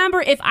can't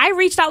remember if I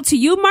reached out to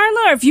you,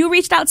 Marla, or if you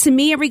reached out to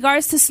me in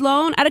regards to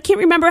Sloane. I can't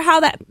remember how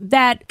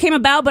that came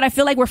about, but I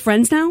feel like we're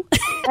friends now.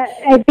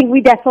 I think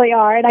we definitely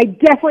are, and I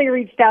definitely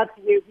reached out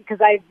to you because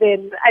I've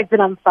been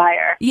on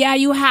fire. Yeah,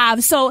 you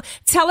have. So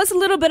tell us a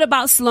little bit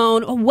about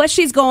Sloane, what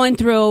she's going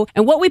through,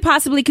 and what we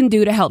possibly can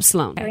do to help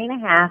Sloane.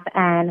 3.5,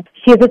 and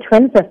she's a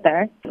twin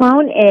sister.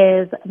 Sloane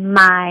is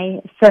my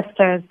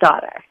sister's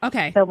daughter.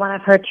 Okay. So one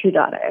of her 2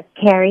 daughters.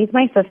 Carrie's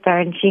my sister,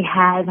 and she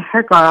had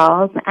her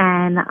girls,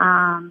 and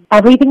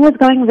everything was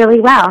going really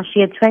well.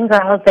 She had twin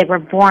girls. They were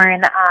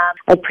born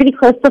like pretty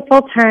close to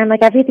full term.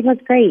 Like everything was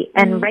great.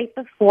 And right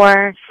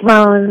before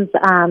Sloane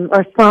and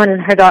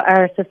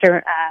her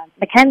sister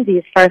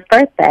Mackenzie's first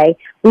birthday,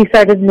 we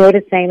started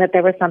noticing that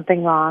there was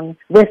something wrong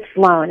with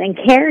Sloane. And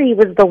Carrie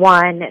was the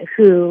one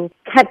who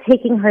kept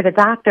taking her to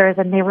doctors,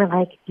 and they were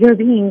like, "You're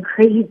being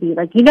crazy."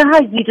 Like, you know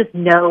how you just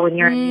know when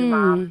you're a new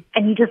mom,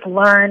 and you just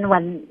learn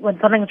when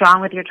something's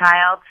wrong with your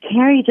child?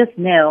 Carrie just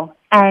knew.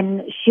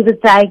 And she was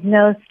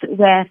diagnosed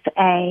with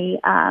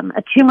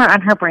a tumor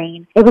on her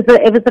brain. It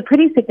was a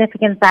pretty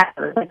significant size.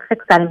 It was like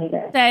 6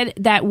 centimeters. Said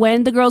that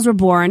when the girls were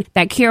born,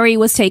 that Carrie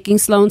was taking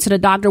Sloane to the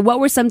doctor. What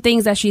were some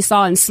things that she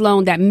saw in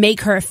Sloane that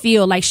make her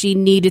feel like she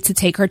needed to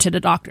take her to the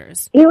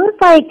doctors? It was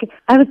like,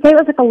 I would say it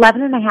was like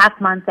 11 and a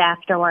half months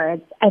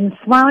afterwards. And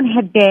Sloane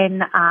had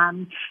been,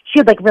 she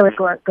had like really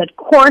good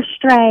core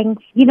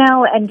strength, you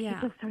know, and she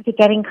just started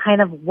getting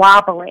kind of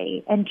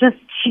wobbly and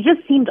she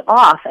just seemed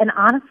off. And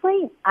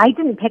honestly, I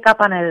didn't pick up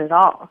on it at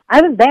all.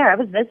 I was there, I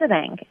was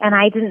visiting, and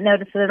I didn't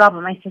notice it at all,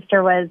 but my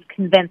sister was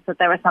convinced that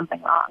there was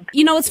something wrong.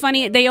 You know, it's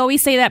funny, they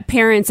always say that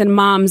parents and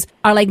moms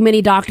are like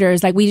mini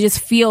doctors. Like, we just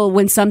feel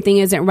when something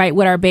isn't right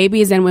with our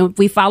babies, and when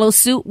we follow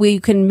suit, we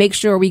can make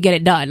sure we get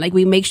it done. Like,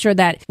 we make sure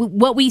that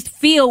what we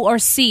feel or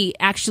see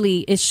actually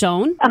is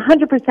shown.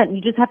 100%.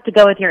 You just have to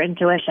go with your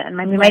intuition.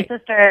 I mean, my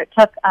sister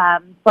took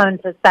Sloane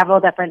to several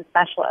different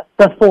specialists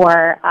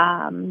before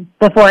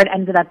it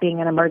ended up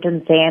being an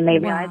emergency, and they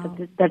realized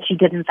that she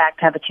did in fact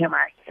have a tumor.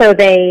 So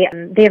they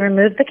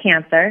removed the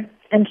cancer,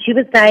 and she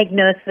was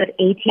diagnosed with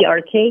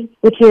ATRT,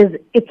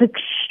 it's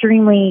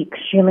extremely,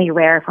 extremely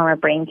rare form of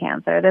brain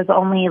cancer. There's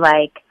only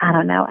like, I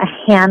don't know,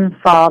 a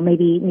handful,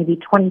 maybe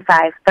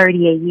 25,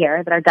 30 a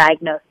year that are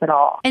diagnosed at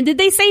all. And did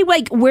they say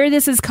like where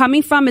this is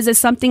coming from? Is it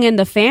something in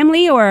the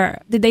family, or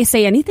did they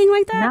say anything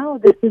like that? No,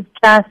 this is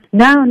just,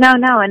 no.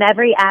 And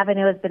every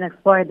avenue has been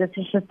explored. This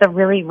is just a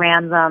really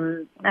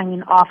random,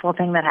 awful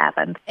thing that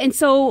happened. And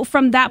so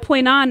from that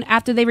point on,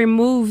 after they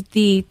removed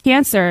the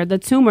cancer, the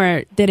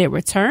tumor, did it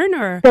return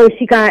or? So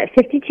she got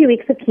 52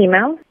 weeks of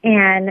chemo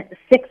and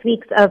 6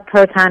 weeks of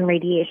proton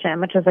radiation,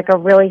 which is like a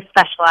really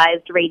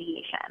specialized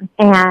radiation.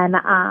 And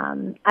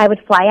I would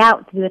fly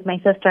out to be with my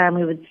sister, and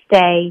we would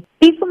stay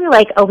basically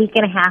like a week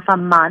and a half, a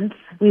month.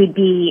 We would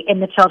be in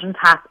the children's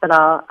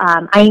hospital.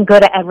 I didn't go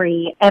to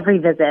every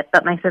visit,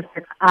 but my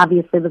sister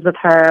obviously was with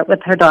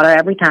her daughter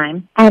every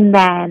time. And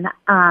then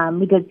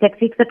we did 6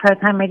 weeks of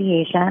proton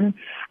radiation.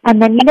 And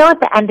then, at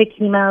the end of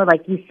chemo,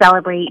 like, you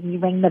celebrate and you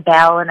ring the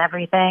bell and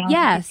everything.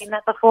 Yes. You've seen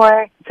that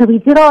before. So we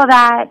did all of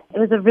that. It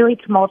was a really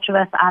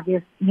tumultuous,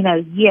 obvious,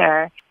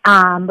 year.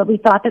 But we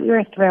thought that we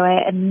were through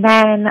it. And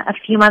then a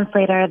few months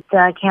later,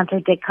 the cancer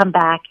did come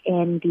back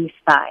in the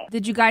spine.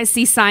 Did you guys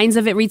see signs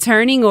of it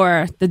returning,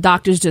 or the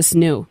doctors just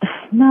knew?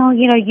 no,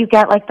 you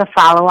get like the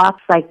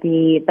follow-ups, like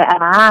the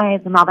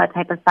MRIs and all that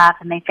type of stuff,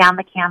 and they found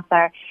the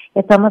cancer.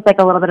 It's almost like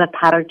a little bit of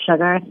powdered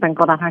sugar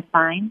sprinkled on her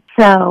spine.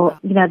 So,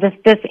 this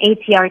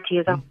ATRT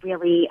is a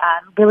really,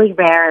 really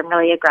rare and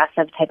really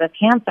aggressive type of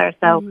cancer.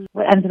 So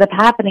what ends up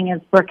happening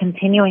is we're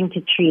continuing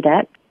to treat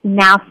it.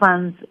 Now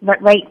Sloane's,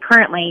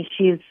 currently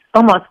she's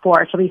almost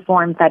 4. She'll be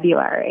 4 in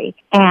February.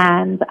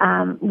 And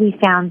we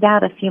found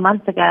out a few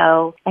months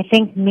ago, I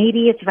think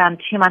maybe it's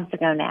around 2 months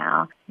ago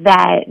now,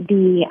 that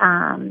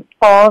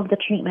all of the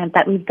treatment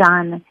that we've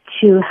done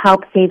to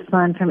help save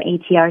Sloane from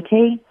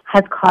ATRT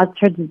has caused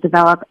her to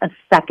develop a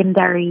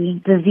secondary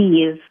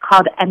disease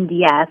called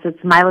MDS. It's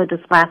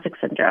myelodysplastic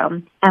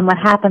syndrome. And what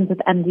happens with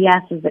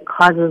MDS is it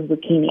causes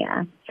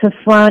leukemia. So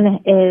Sloane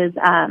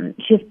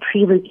she has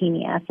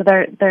pre-leukemia. So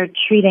they're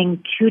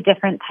treating 2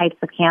 different types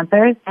of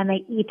cancers, and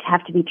they each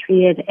have to be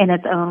treated in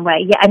its own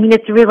way. Yeah, I mean,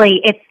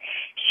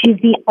 she's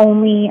the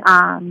only,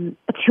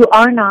 to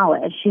our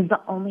knowledge, she's the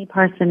only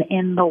person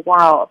in the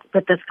world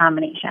with this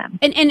combination.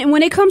 And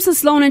when it comes to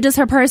Sloane and just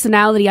her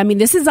personality, I mean,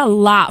 this is a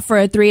lot for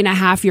a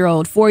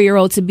 3.5-year-old,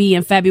 4-year-old to be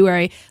in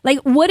February. Like,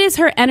 what is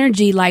her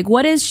energy like?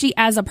 What is she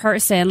as a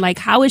person? Like,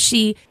 how is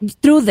she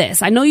through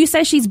this? I know you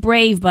said she's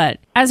brave, but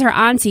as her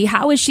auntie,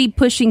 how is she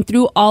pushing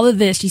through all of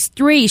this? She's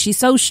 3. She's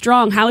so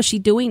strong. How is she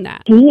doing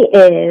that? She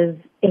is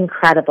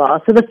incredible.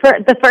 So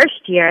the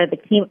first year, the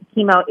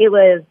chemo,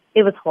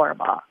 it was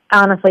horrible.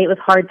 Honestly, it was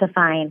hard to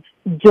find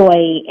joy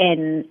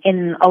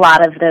in a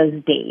lot of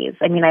those days.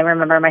 I mean, I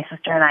remember my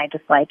sister and I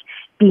just like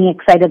being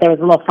excited. There was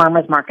a little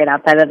farmer's market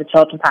outside of the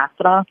children's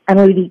hospital, and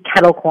we would eat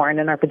kettle corn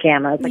in our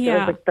pajamas. Like it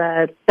was like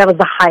that was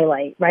the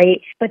highlight, right?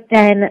 But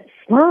then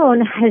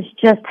Sloane has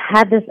just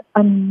had this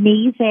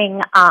amazing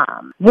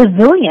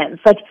resilience.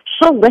 Like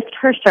she'll lift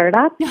her shirt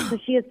up. So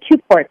she has 2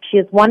 ports. She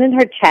has one in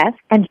her chest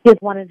and she has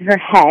one in her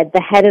head.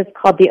 The head is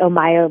called the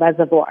Omayo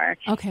reservoir.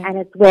 Okay. And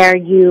it's where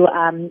you,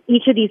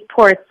 each of these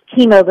ports,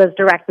 chemo goes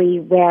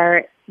directly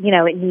where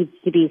it needs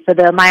to be. So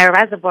the Omayo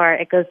reservoir,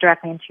 it goes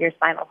directly into your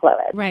spinal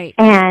fluid. Right.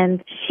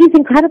 And she's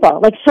incredible.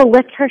 Like she'll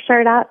lift her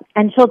shirt up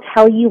and she'll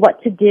tell you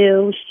what to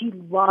do. She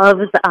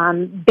loves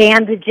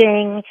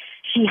bandaging.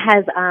 She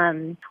has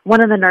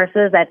one of the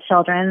nurses at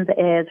Children's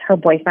is her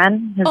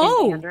boyfriend. His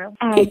name's Andrew.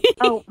 And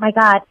oh my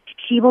God,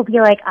 she will be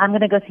like, I'm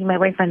going to go see my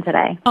boyfriend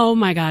today. Oh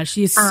my gosh,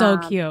 she's so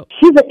cute.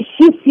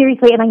 She's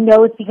seriously, and I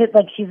know it's because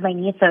like she's my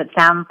niece, so it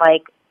sounds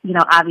like,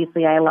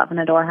 obviously I love and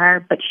adore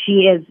her, but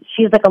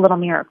she's like a little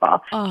miracle.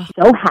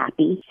 So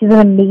happy. She's an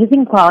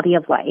amazing quality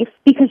of life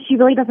because she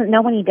really doesn't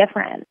know any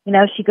different.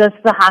 She goes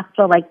to the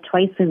hospital like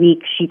twice a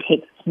week. She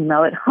takes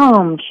chemo at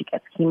home. She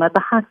gets chemo at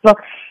the hospital.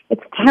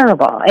 It's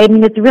terrible. I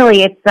mean,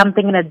 it's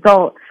something an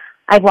adult.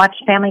 I've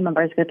watched family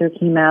members go through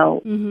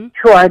chemo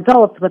who are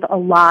adults with a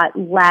lot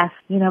less,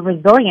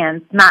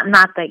 resilience. Not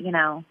that,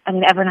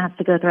 everyone has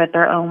to go through it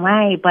their own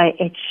way, but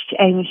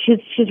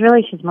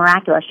she's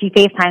miraculous. She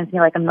FaceTimes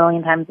me like 1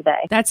 million times a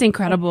day. That's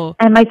incredible.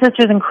 And my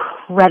sister's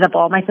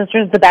incredible. My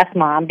sister's the best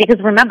mom because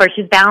remember,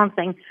 she's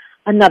balancing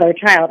another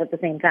child at the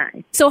same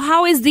time. So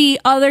how is the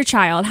other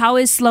child? How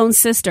is Sloane's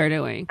sister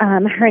doing?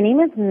 Her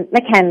name is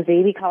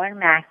Mackenzie. We call her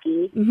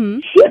Mackie. Mm-hmm.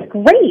 She's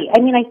great. I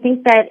mean, I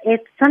think that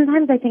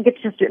sometimes I think it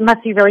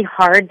must be really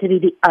hard to be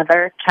the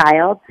other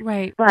child.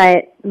 Right.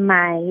 But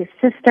my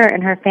sister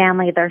and her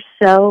family, they're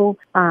so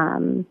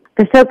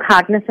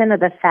cognizant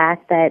of the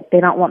fact that they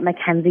don't want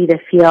Mackenzie to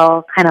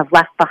feel kind of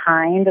left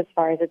behind as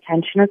far as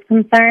attention is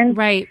concerned.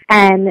 Right.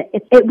 And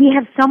we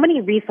have so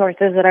many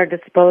resources at our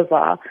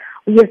disposal.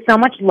 We have so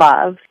much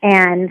love,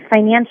 and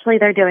financially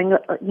they're doing,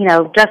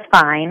 just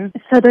fine.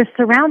 So they're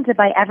surrounded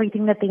by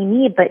everything that they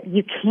need, but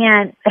you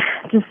can't,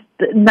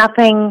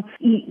 nothing,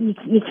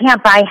 you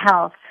can't buy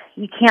health.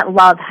 You can't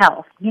love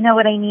health. You know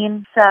what I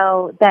mean?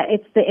 So that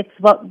it's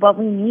what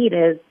we need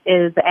is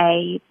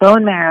a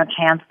bone marrow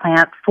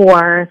transplant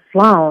for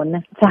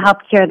Sloane to help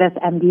cure this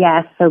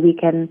MDS so we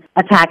can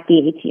attack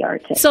the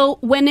ATRT. So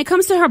when it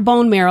comes to her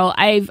bone marrow,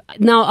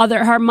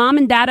 her mom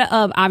and dad,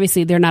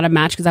 obviously they're not a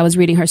match because I was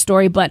reading her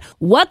story, but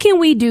what can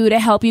we do to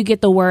help you get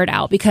the word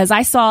out? Because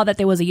I saw that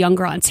there was a young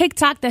girl on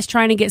TikTok that's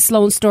trying to get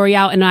Sloane's story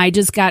out, and I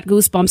just got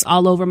goosebumps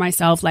all over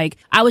myself. Like,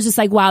 I was just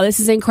like, wow, this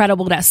is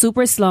incredible that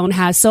Super Sloane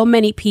has so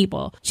many people.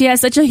 She has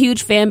such a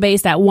huge fan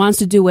base that wants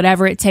to do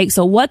whatever it takes.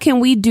 So what can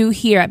we do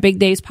here at Big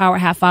Dave's Power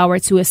Half Hour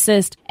to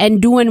assist and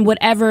doing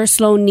whatever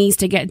Sloane needs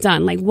to get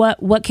done? Like,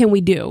 what can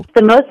we do?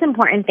 The most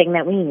important thing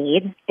that we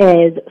need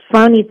is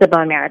Sloane needs a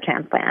bone marrow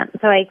transplant.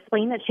 So I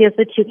explained that she has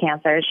the 2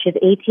 cancers. She has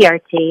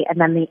ATRT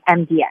and then the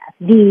MDS.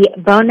 The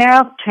bone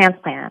marrow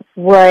transplant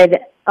would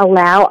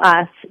allow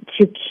us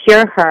to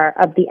cure her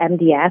of the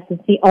MDS.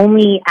 It's the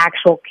only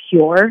actual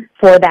cure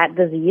for that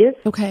disease.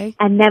 Okay.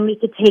 And then we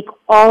could take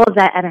all of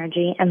that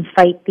energy and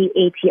fight the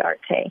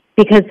ATRT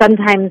because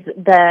sometimes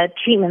the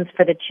treatments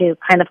for the 2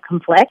 kind of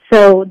conflict.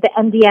 So the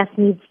MDS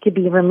needs to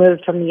be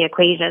removed from the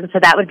equation. So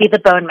that would be the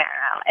bone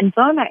marrow. And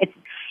bone marrow,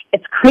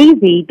 it's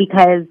crazy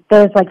because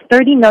there's like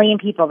 30 million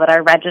people that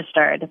are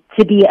registered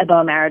to be a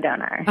bone marrow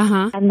donor.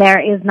 And there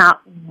is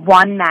not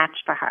one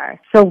match for her.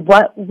 So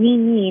what we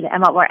need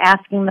and what we're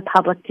asking the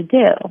public to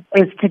do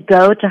is to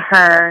go to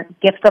her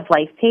Gift of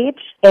Life page.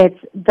 It's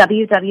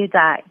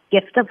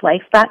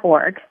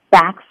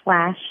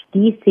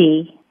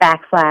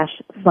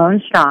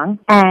www.giftoflife.org/DC/Sloane Strong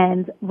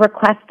and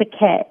request a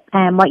kit.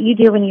 And what you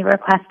do when you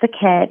request a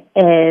kit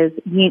is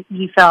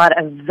you fill out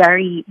a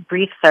very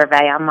brief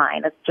survey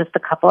online. It's just a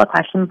couple of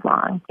questions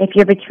long. If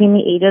you're between the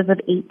ages of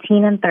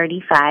 18 and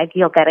 35,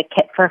 you'll get a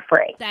kit for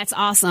free. That's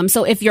awesome.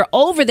 So if you're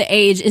over the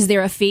age, is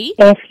there a fee?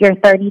 If you're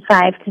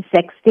 35 to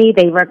 60,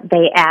 they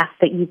ask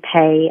that you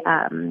pay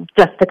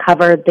just to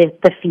cover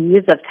the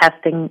fees of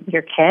testing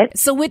your kit.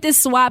 So with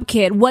this swab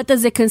kit, what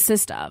does it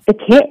consist of? The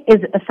kit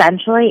is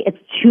essentially, it's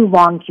 2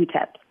 long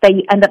Q-tips that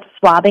you end up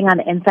swabbing on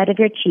the inside of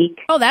your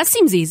cheek. Oh, that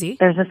seems easy.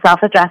 There's a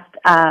self-addressed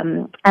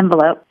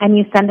envelope, and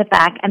you send it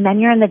back, and then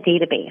you're in the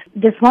database.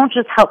 This won't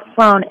just help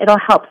Sloane, it'll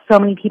help so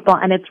many people,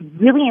 and it's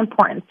really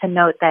important to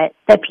note that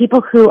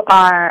people who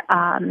are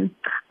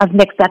of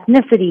mixed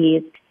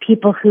ethnicities,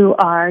 people who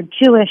are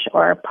Jewish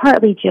or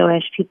partly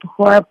Jewish, people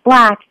who are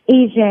Black,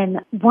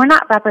 Asian, we're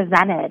not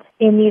represented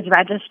in these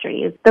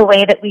registries the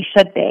way that we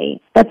should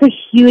be. That's a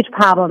huge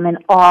problem in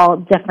all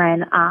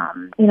different,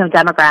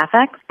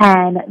 demographics.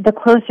 And the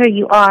closer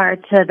you are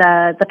to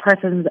the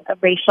person's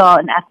racial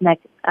and ethnic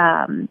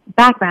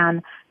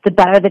background, the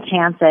better the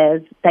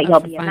chances that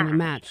you'll be a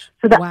match.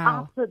 So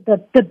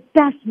the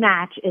best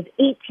match is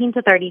 18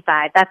 to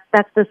 35.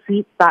 That's the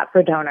sweet spot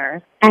for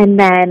donors. And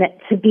then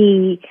to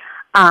be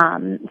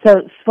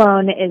so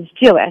Sloane is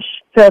Jewish.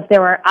 So if there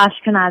were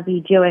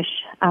Ashkenazi Jewish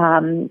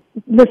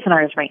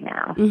listeners right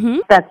now,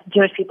 that's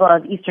Jewish people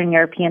of Eastern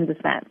European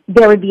descent,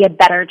 there would be a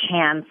better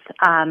chance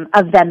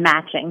of them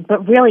matching.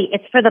 But really,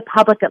 it's for the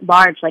public at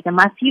large. Like,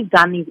 unless you've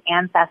done these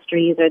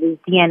ancestries or these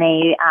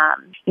DNA,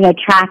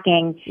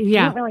 tracking, you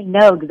don't really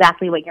know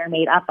exactly what you're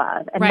made up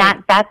of. And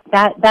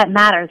that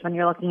matters when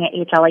you're looking at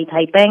HLA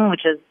typing,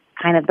 which is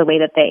kind of the way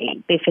that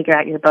they figure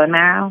out your bone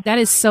marrow. That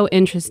is so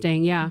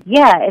interesting, Yeah,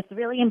 it's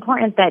really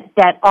important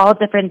that all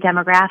different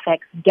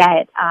demographics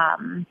get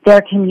their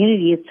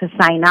communities to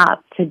sign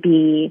up to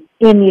be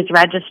in these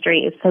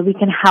registries so we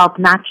can help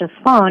not just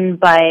Sloane,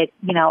 but,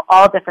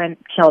 all different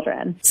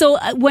children. So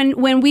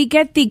when we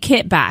get the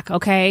kit back,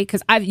 okay,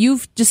 because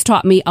you've just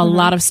taught me a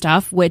lot of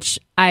stuff, which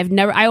I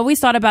always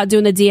thought about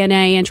doing the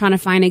DNA and trying to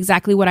find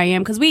exactly what I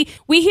am, because we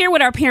hear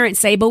what our parents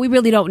say, but we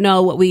really don't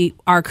know what we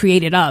are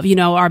created of,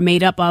 are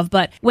made up of.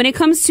 But when it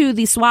comes to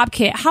the swab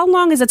kit, how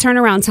long is the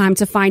turnaround time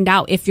to find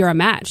out if you're a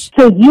match?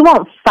 So you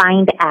won't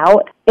find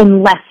out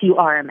unless you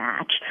are a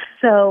match.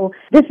 So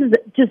this is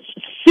just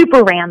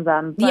super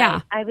random.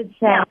 But I would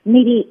say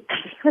maybe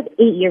it was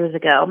 8 years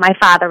ago. My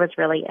father was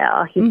really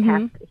ill. He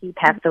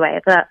passed away.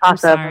 It's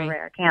also a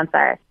rare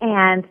cancer.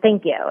 And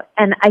thank you.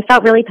 And I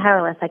felt really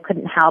powerless. I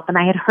couldn't help. And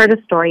I had heard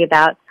a story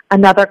about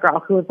another girl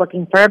who was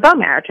looking for a bone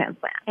marrow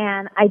transplant.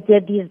 And I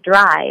did these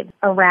drives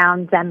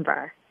around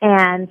Denver.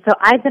 And so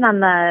I've been on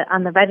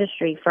the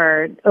registry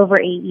for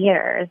over 8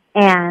 years,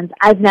 and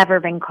I've never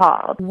been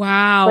called.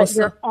 Wow. But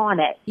you're on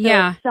it. So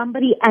if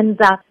somebody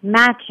ends up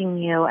matching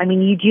you, I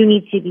mean, you do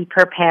need to be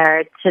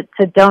prepared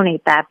to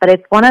donate that. But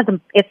it's one of the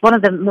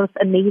most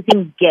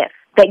amazing gifts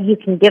that you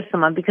can give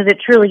someone, because it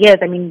truly is.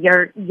 I mean,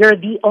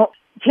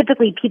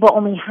 typically people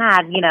only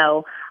have,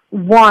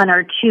 1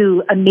 or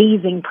 2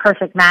 amazing,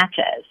 perfect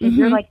matches.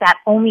 You're like that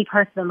only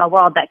person in the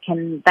world that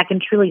can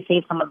truly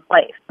save someone's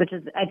life, which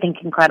is, I think,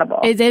 incredible.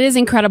 It is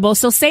incredible.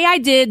 So say I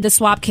did the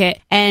swab kit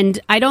and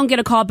I don't get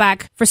a call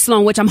back for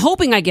Sloane, which I'm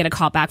hoping I get a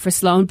call back for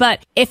Sloane.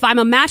 But if I'm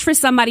a match for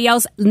somebody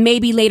else,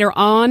 maybe later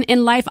on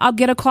in life, I'll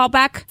get a call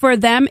back for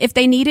them if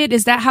they need it.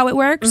 Is that how it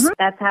works?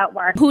 That's how it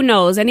works. Who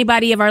knows?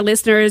 Anybody of our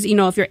listeners,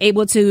 if you're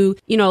able to,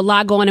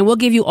 log on, and we'll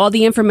give you all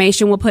the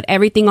information. We'll put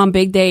everything on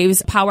Big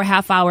Dave's Power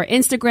Half Hour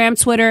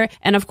Instagram, Twitter,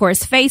 and of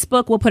course,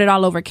 Facebook. We'll put it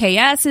all over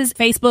KS's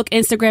Facebook,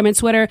 Instagram, and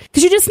Twitter,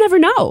 because you just never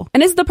know.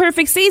 And it's the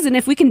perfect season.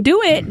 If we can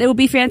do it, it will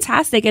be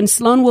fantastic. And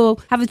Sloane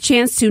will have a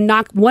chance to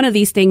knock one of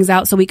these things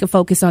out so we can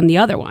focus on the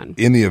other one.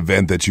 In the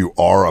event that you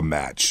are a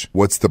match,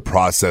 what's the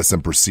process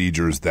and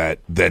procedures that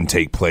then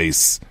take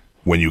place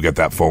when you get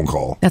that phone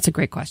call? That's a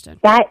great question.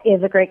 That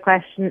is a great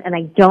question, and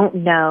I don't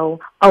know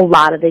a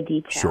lot of the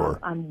details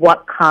on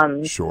what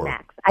comes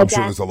next. I'm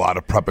sure there's a lot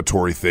of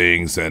preparatory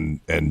things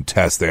and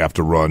tests they have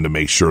to run to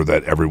make sure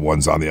that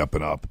everyone's on the up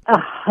and up.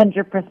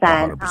 100%.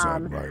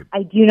 100%, right.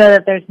 I do know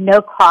that there's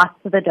no cost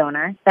to the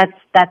donor. That's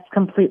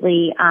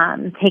completely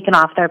taken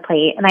off their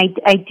plate. And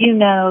I do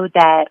know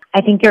that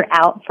I think you're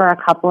out for a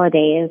couple of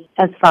days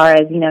as far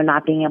as,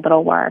 not being able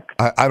to work.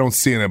 I don't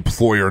see an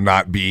employer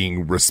not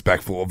being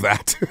respectful of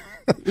that.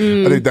 I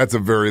think that's a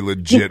very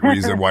legit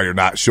reason why you're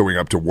not showing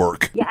up to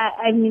work. Yeah,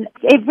 I mean,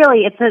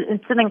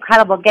 it's an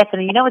incredible gift.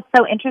 And what's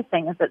so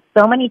interesting is that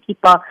so many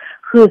people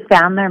who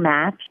found their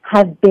match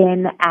have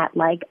been at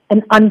like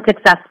an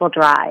unsuccessful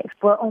drive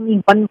where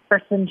only one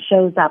person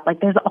shows up.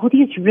 Like, there's all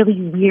these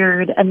really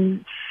weird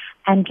and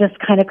and just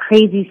kind of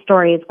crazy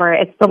stories where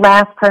it's the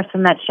last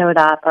person that showed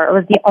up or it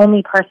was the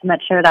only person that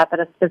showed up at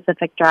a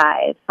specific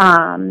drive.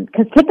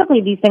 Because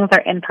typically these things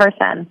are in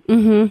person.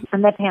 Mm-hmm.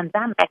 And the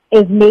pandemic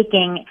is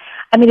making,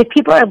 if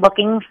people are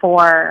looking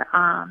for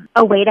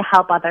a way to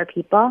help other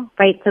people,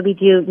 right? So we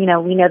do, we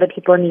know that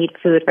people need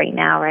food right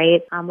now,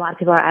 right? A lot of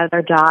people are out of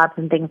their jobs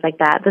and things like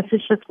that. This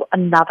is just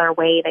another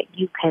way that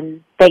you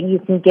can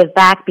give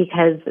back,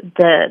 because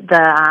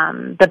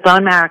the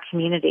bone marrow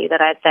community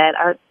that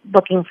are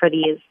looking for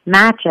these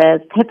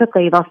matches,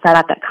 typically they'll set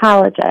up at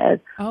colleges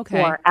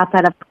or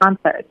outside of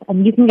concerts,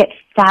 and you can get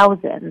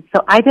thousands.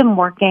 So I've been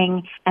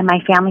working, and my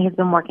family has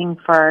been working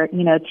for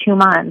 2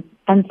 months.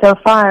 And so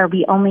far,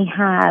 we only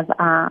have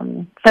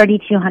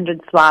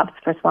 3,200 swabs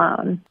for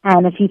Sloane.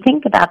 And if you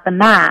think about the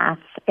math,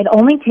 it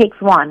only takes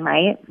one,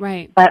 right?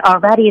 Right. But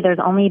already there's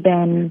only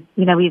been,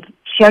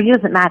 she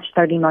doesn't match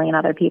 30 million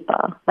other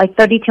people. Like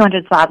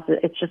 3,200 swabs,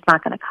 it's just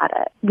not going to cut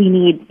it. We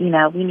need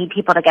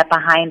people to get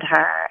behind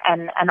her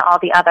and all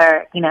the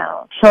other,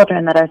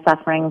 children that are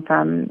suffering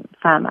from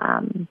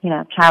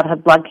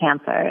childhood blood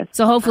cancers.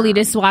 So hopefully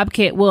this swab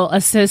kit will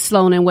assist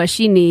Sloane in what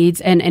she needs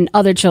and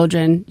other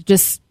children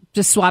just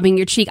swabbing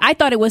your cheek. I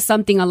thought it was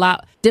something a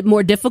lot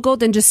more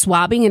difficult than just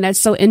swabbing, and that's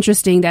so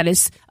interesting that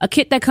it's a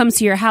kit that comes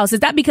to your house.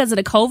 Is that because of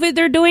the COVID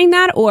they're doing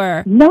that,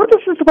 or? No,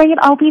 this is the way it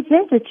always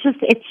is. It's just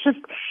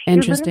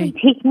interesting. You're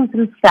literally taking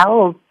some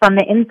cells from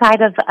the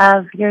inside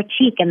of your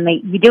cheek, and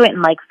you do it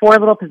in like 4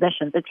 little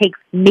positions. It takes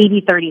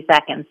maybe 30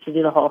 seconds to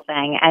do the whole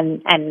thing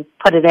and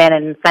put it in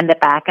and send it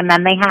back, and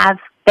then they have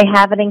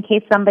it in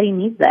case somebody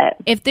needs it.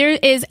 If there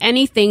is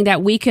anything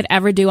that we could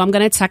ever do, I'm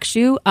going to text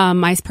you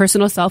my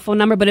personal cell phone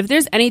number, but if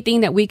there's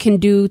anything that we can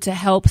do to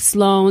help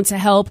Sloane, to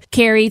help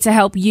Carrie, to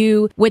help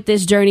you with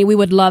this journey, we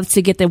would love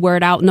to get the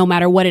word out no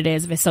matter what it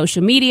is. If it's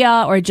social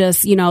media or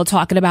just,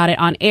 talking about it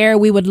on air,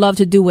 we would love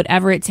to do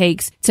whatever it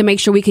takes to make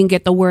sure we can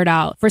get the word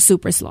out for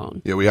Super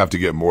Sloane. Yeah, we have to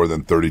get more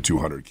than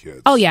 3,200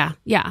 kids. Oh, yeah.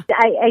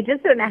 I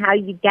just don't know how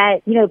you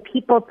get,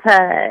 people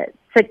to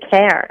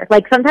care.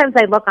 Like sometimes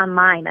I look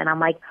online and I'm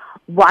like,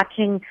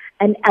 watching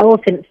an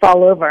elephant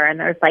fall over, and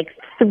there's like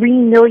 3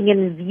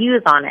 million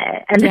views on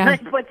it, and then I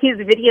put these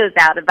videos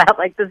out about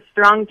like this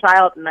strong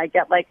child, and I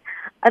get like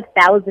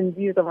 1,000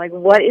 views. I'm like,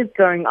 what is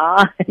going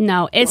on?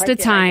 No, it's the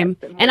time.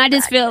 And I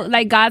just feel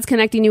like God's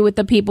connecting you with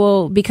the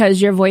people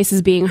because your voice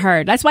is being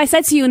heard. That's why I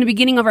said to you in the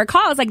beginning of our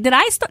call, I was like, did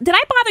I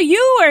bother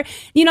you? Or,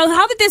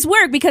 how did this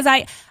work? Because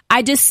I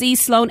just see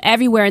Sloane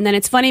everywhere. And then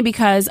it's funny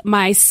because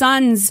my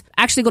sons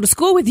actually go to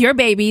school with your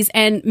babies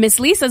and Miss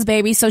Lisa's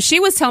baby. So she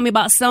was telling me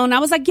about Sloane. I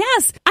was like,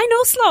 yes, I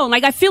know Sloane.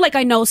 Like, I feel like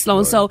I know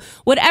Sloane. Right. So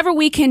whatever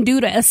we can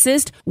do to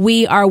assist,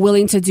 we are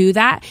willing to do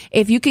that.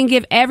 If you can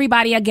give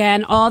everybody,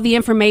 again, all the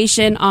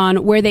information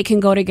on where they can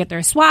go to get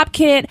their swab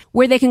kit,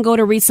 where they can go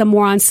to read some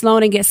more on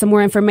Sloane and get some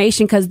more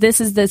information, because this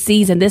is the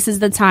season. This is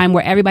the time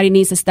where everybody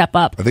needs to step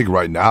up. I think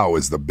right now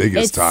is the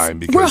biggest time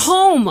because we're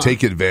home.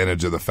 Take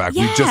advantage of the fact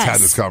we just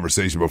had this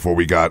conversation before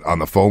we got on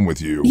the phone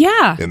with you.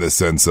 Yeah. In the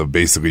sense of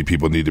basically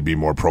people need to be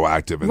more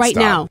proactive and right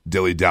stop now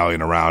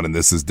dilly-dallying around. And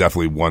this is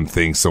definitely one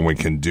thing someone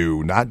can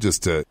do, not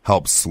just to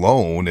help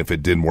Sloane if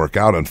it didn't work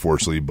out,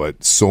 unfortunately,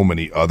 but so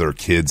many other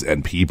kids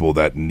and people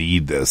that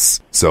need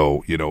this.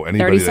 So,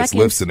 anybody that's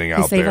listening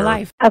out there. Save a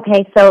life.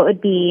 Okay, so it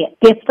would be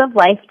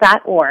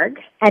giftoflife.org,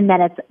 and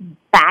then it's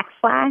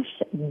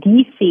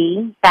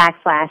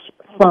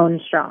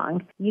 /DC/Sloane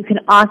Strong. You can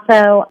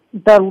also,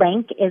 the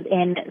link is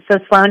so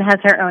Sloane has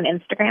her own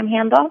Instagram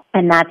handle,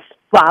 and that's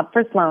Swab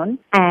for Sloane,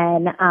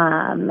 and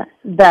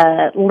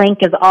the link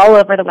is all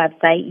over the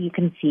website. You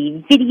can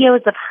see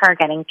videos of her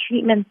getting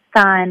treatments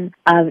done,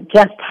 of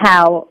just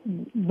how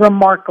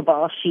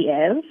remarkable she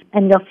is,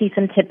 and you'll see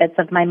some tidbits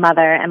of my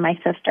mother and my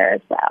sister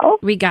as well.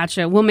 We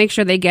gotcha. We'll make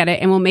sure they get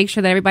it, and we'll make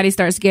sure that everybody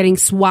starts getting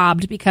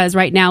swabbed, because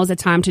right now is the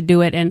time to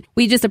do it, and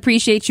we just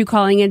appreciate you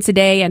calling in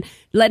today and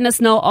letting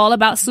us know all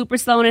about Super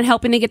Sloane and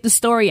helping to get the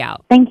story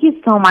out. Thank you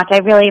so much. I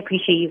really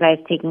appreciate you guys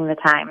taking the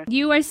time.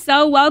 You are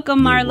so welcome,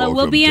 Marla.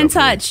 We'll be in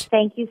touch.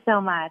 Thank you so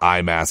much.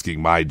 I'm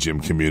asking my gym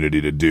community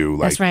to do.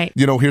 That's right.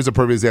 Here's a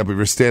perfect example. If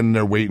you're standing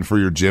there waiting for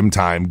your gym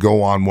time,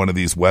 go on one of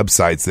these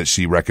websites that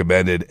she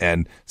recommended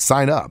and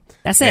sign up.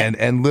 That's it.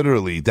 And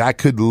literally, that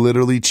could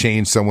literally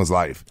change someone's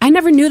life. I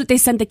never knew that they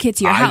sent the kit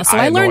to your house, so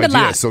I learned a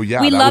lot. So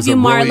we love you,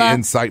 Marla. Really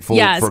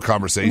insightful for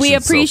conversation. We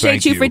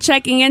appreciate you for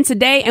checking in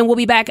today, and we'll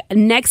be back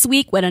next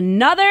week with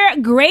another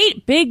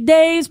great Big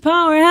Dave's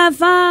Power Half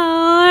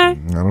Hour. I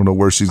don't know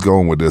where she's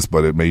going with this,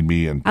 but it made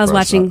me impressed. I was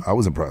watching I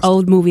was impressed.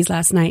 Old movies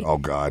last night. Oh,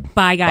 God.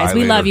 Bye, guys.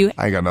 We later. love you.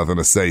 I ain't got nothing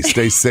to say.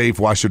 Stay safe,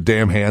 wash your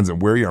damn hands,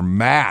 and wear your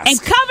mask.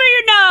 And cover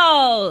your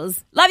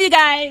nose. Love you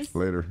guys.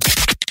 Later.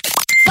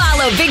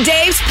 Follow Big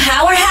Dave's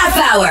Power Half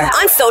Hour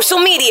on social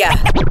media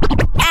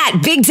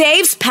at Big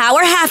Dave's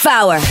Power Half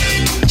Hour.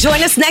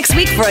 Join us next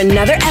week for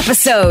another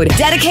episode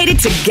dedicated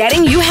to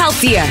getting you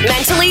healthier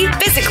mentally,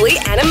 physically,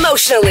 and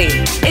emotionally.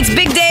 It's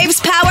Big Dave's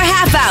Power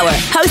Half Hour,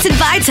 hosted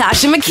by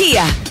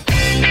Toshamakia.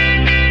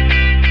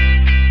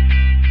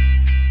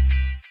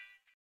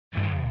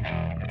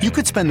 You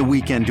could spend the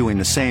weekend doing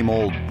the same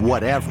old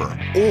whatever,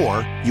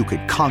 or you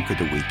could conquer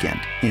the weekend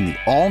in the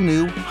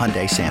all-new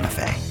Hyundai Santa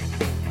Fe.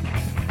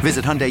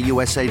 Visit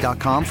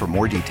HyundaiUSA.com for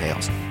more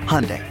details.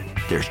 Hyundai,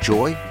 there's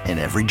joy in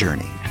every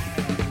journey.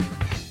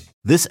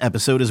 This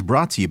episode is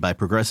brought to you by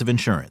Progressive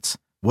Insurance.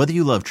 Whether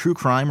you love true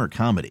crime or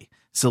comedy,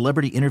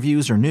 celebrity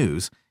interviews or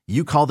news,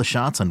 you call the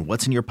shots on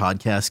what's in your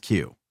podcast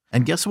queue.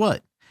 And guess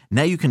what?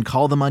 Now you can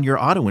call them on your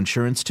auto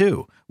insurance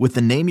too with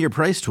the Name Your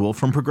Price tool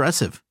from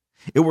Progressive.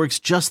 It works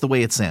just the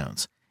way it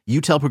sounds.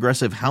 You tell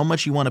Progressive how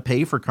much you want to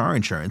pay for car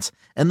insurance,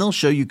 and they'll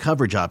show you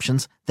coverage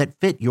options that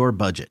fit your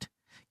budget.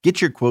 Get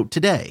your quote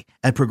today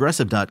at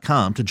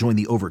Progressive.com to join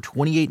the over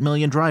 28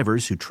 million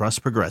drivers who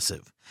trust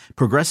Progressive.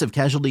 Progressive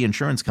Casualty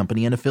Insurance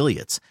Company and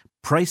Affiliates.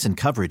 Price and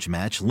coverage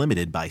match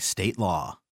limited by state law.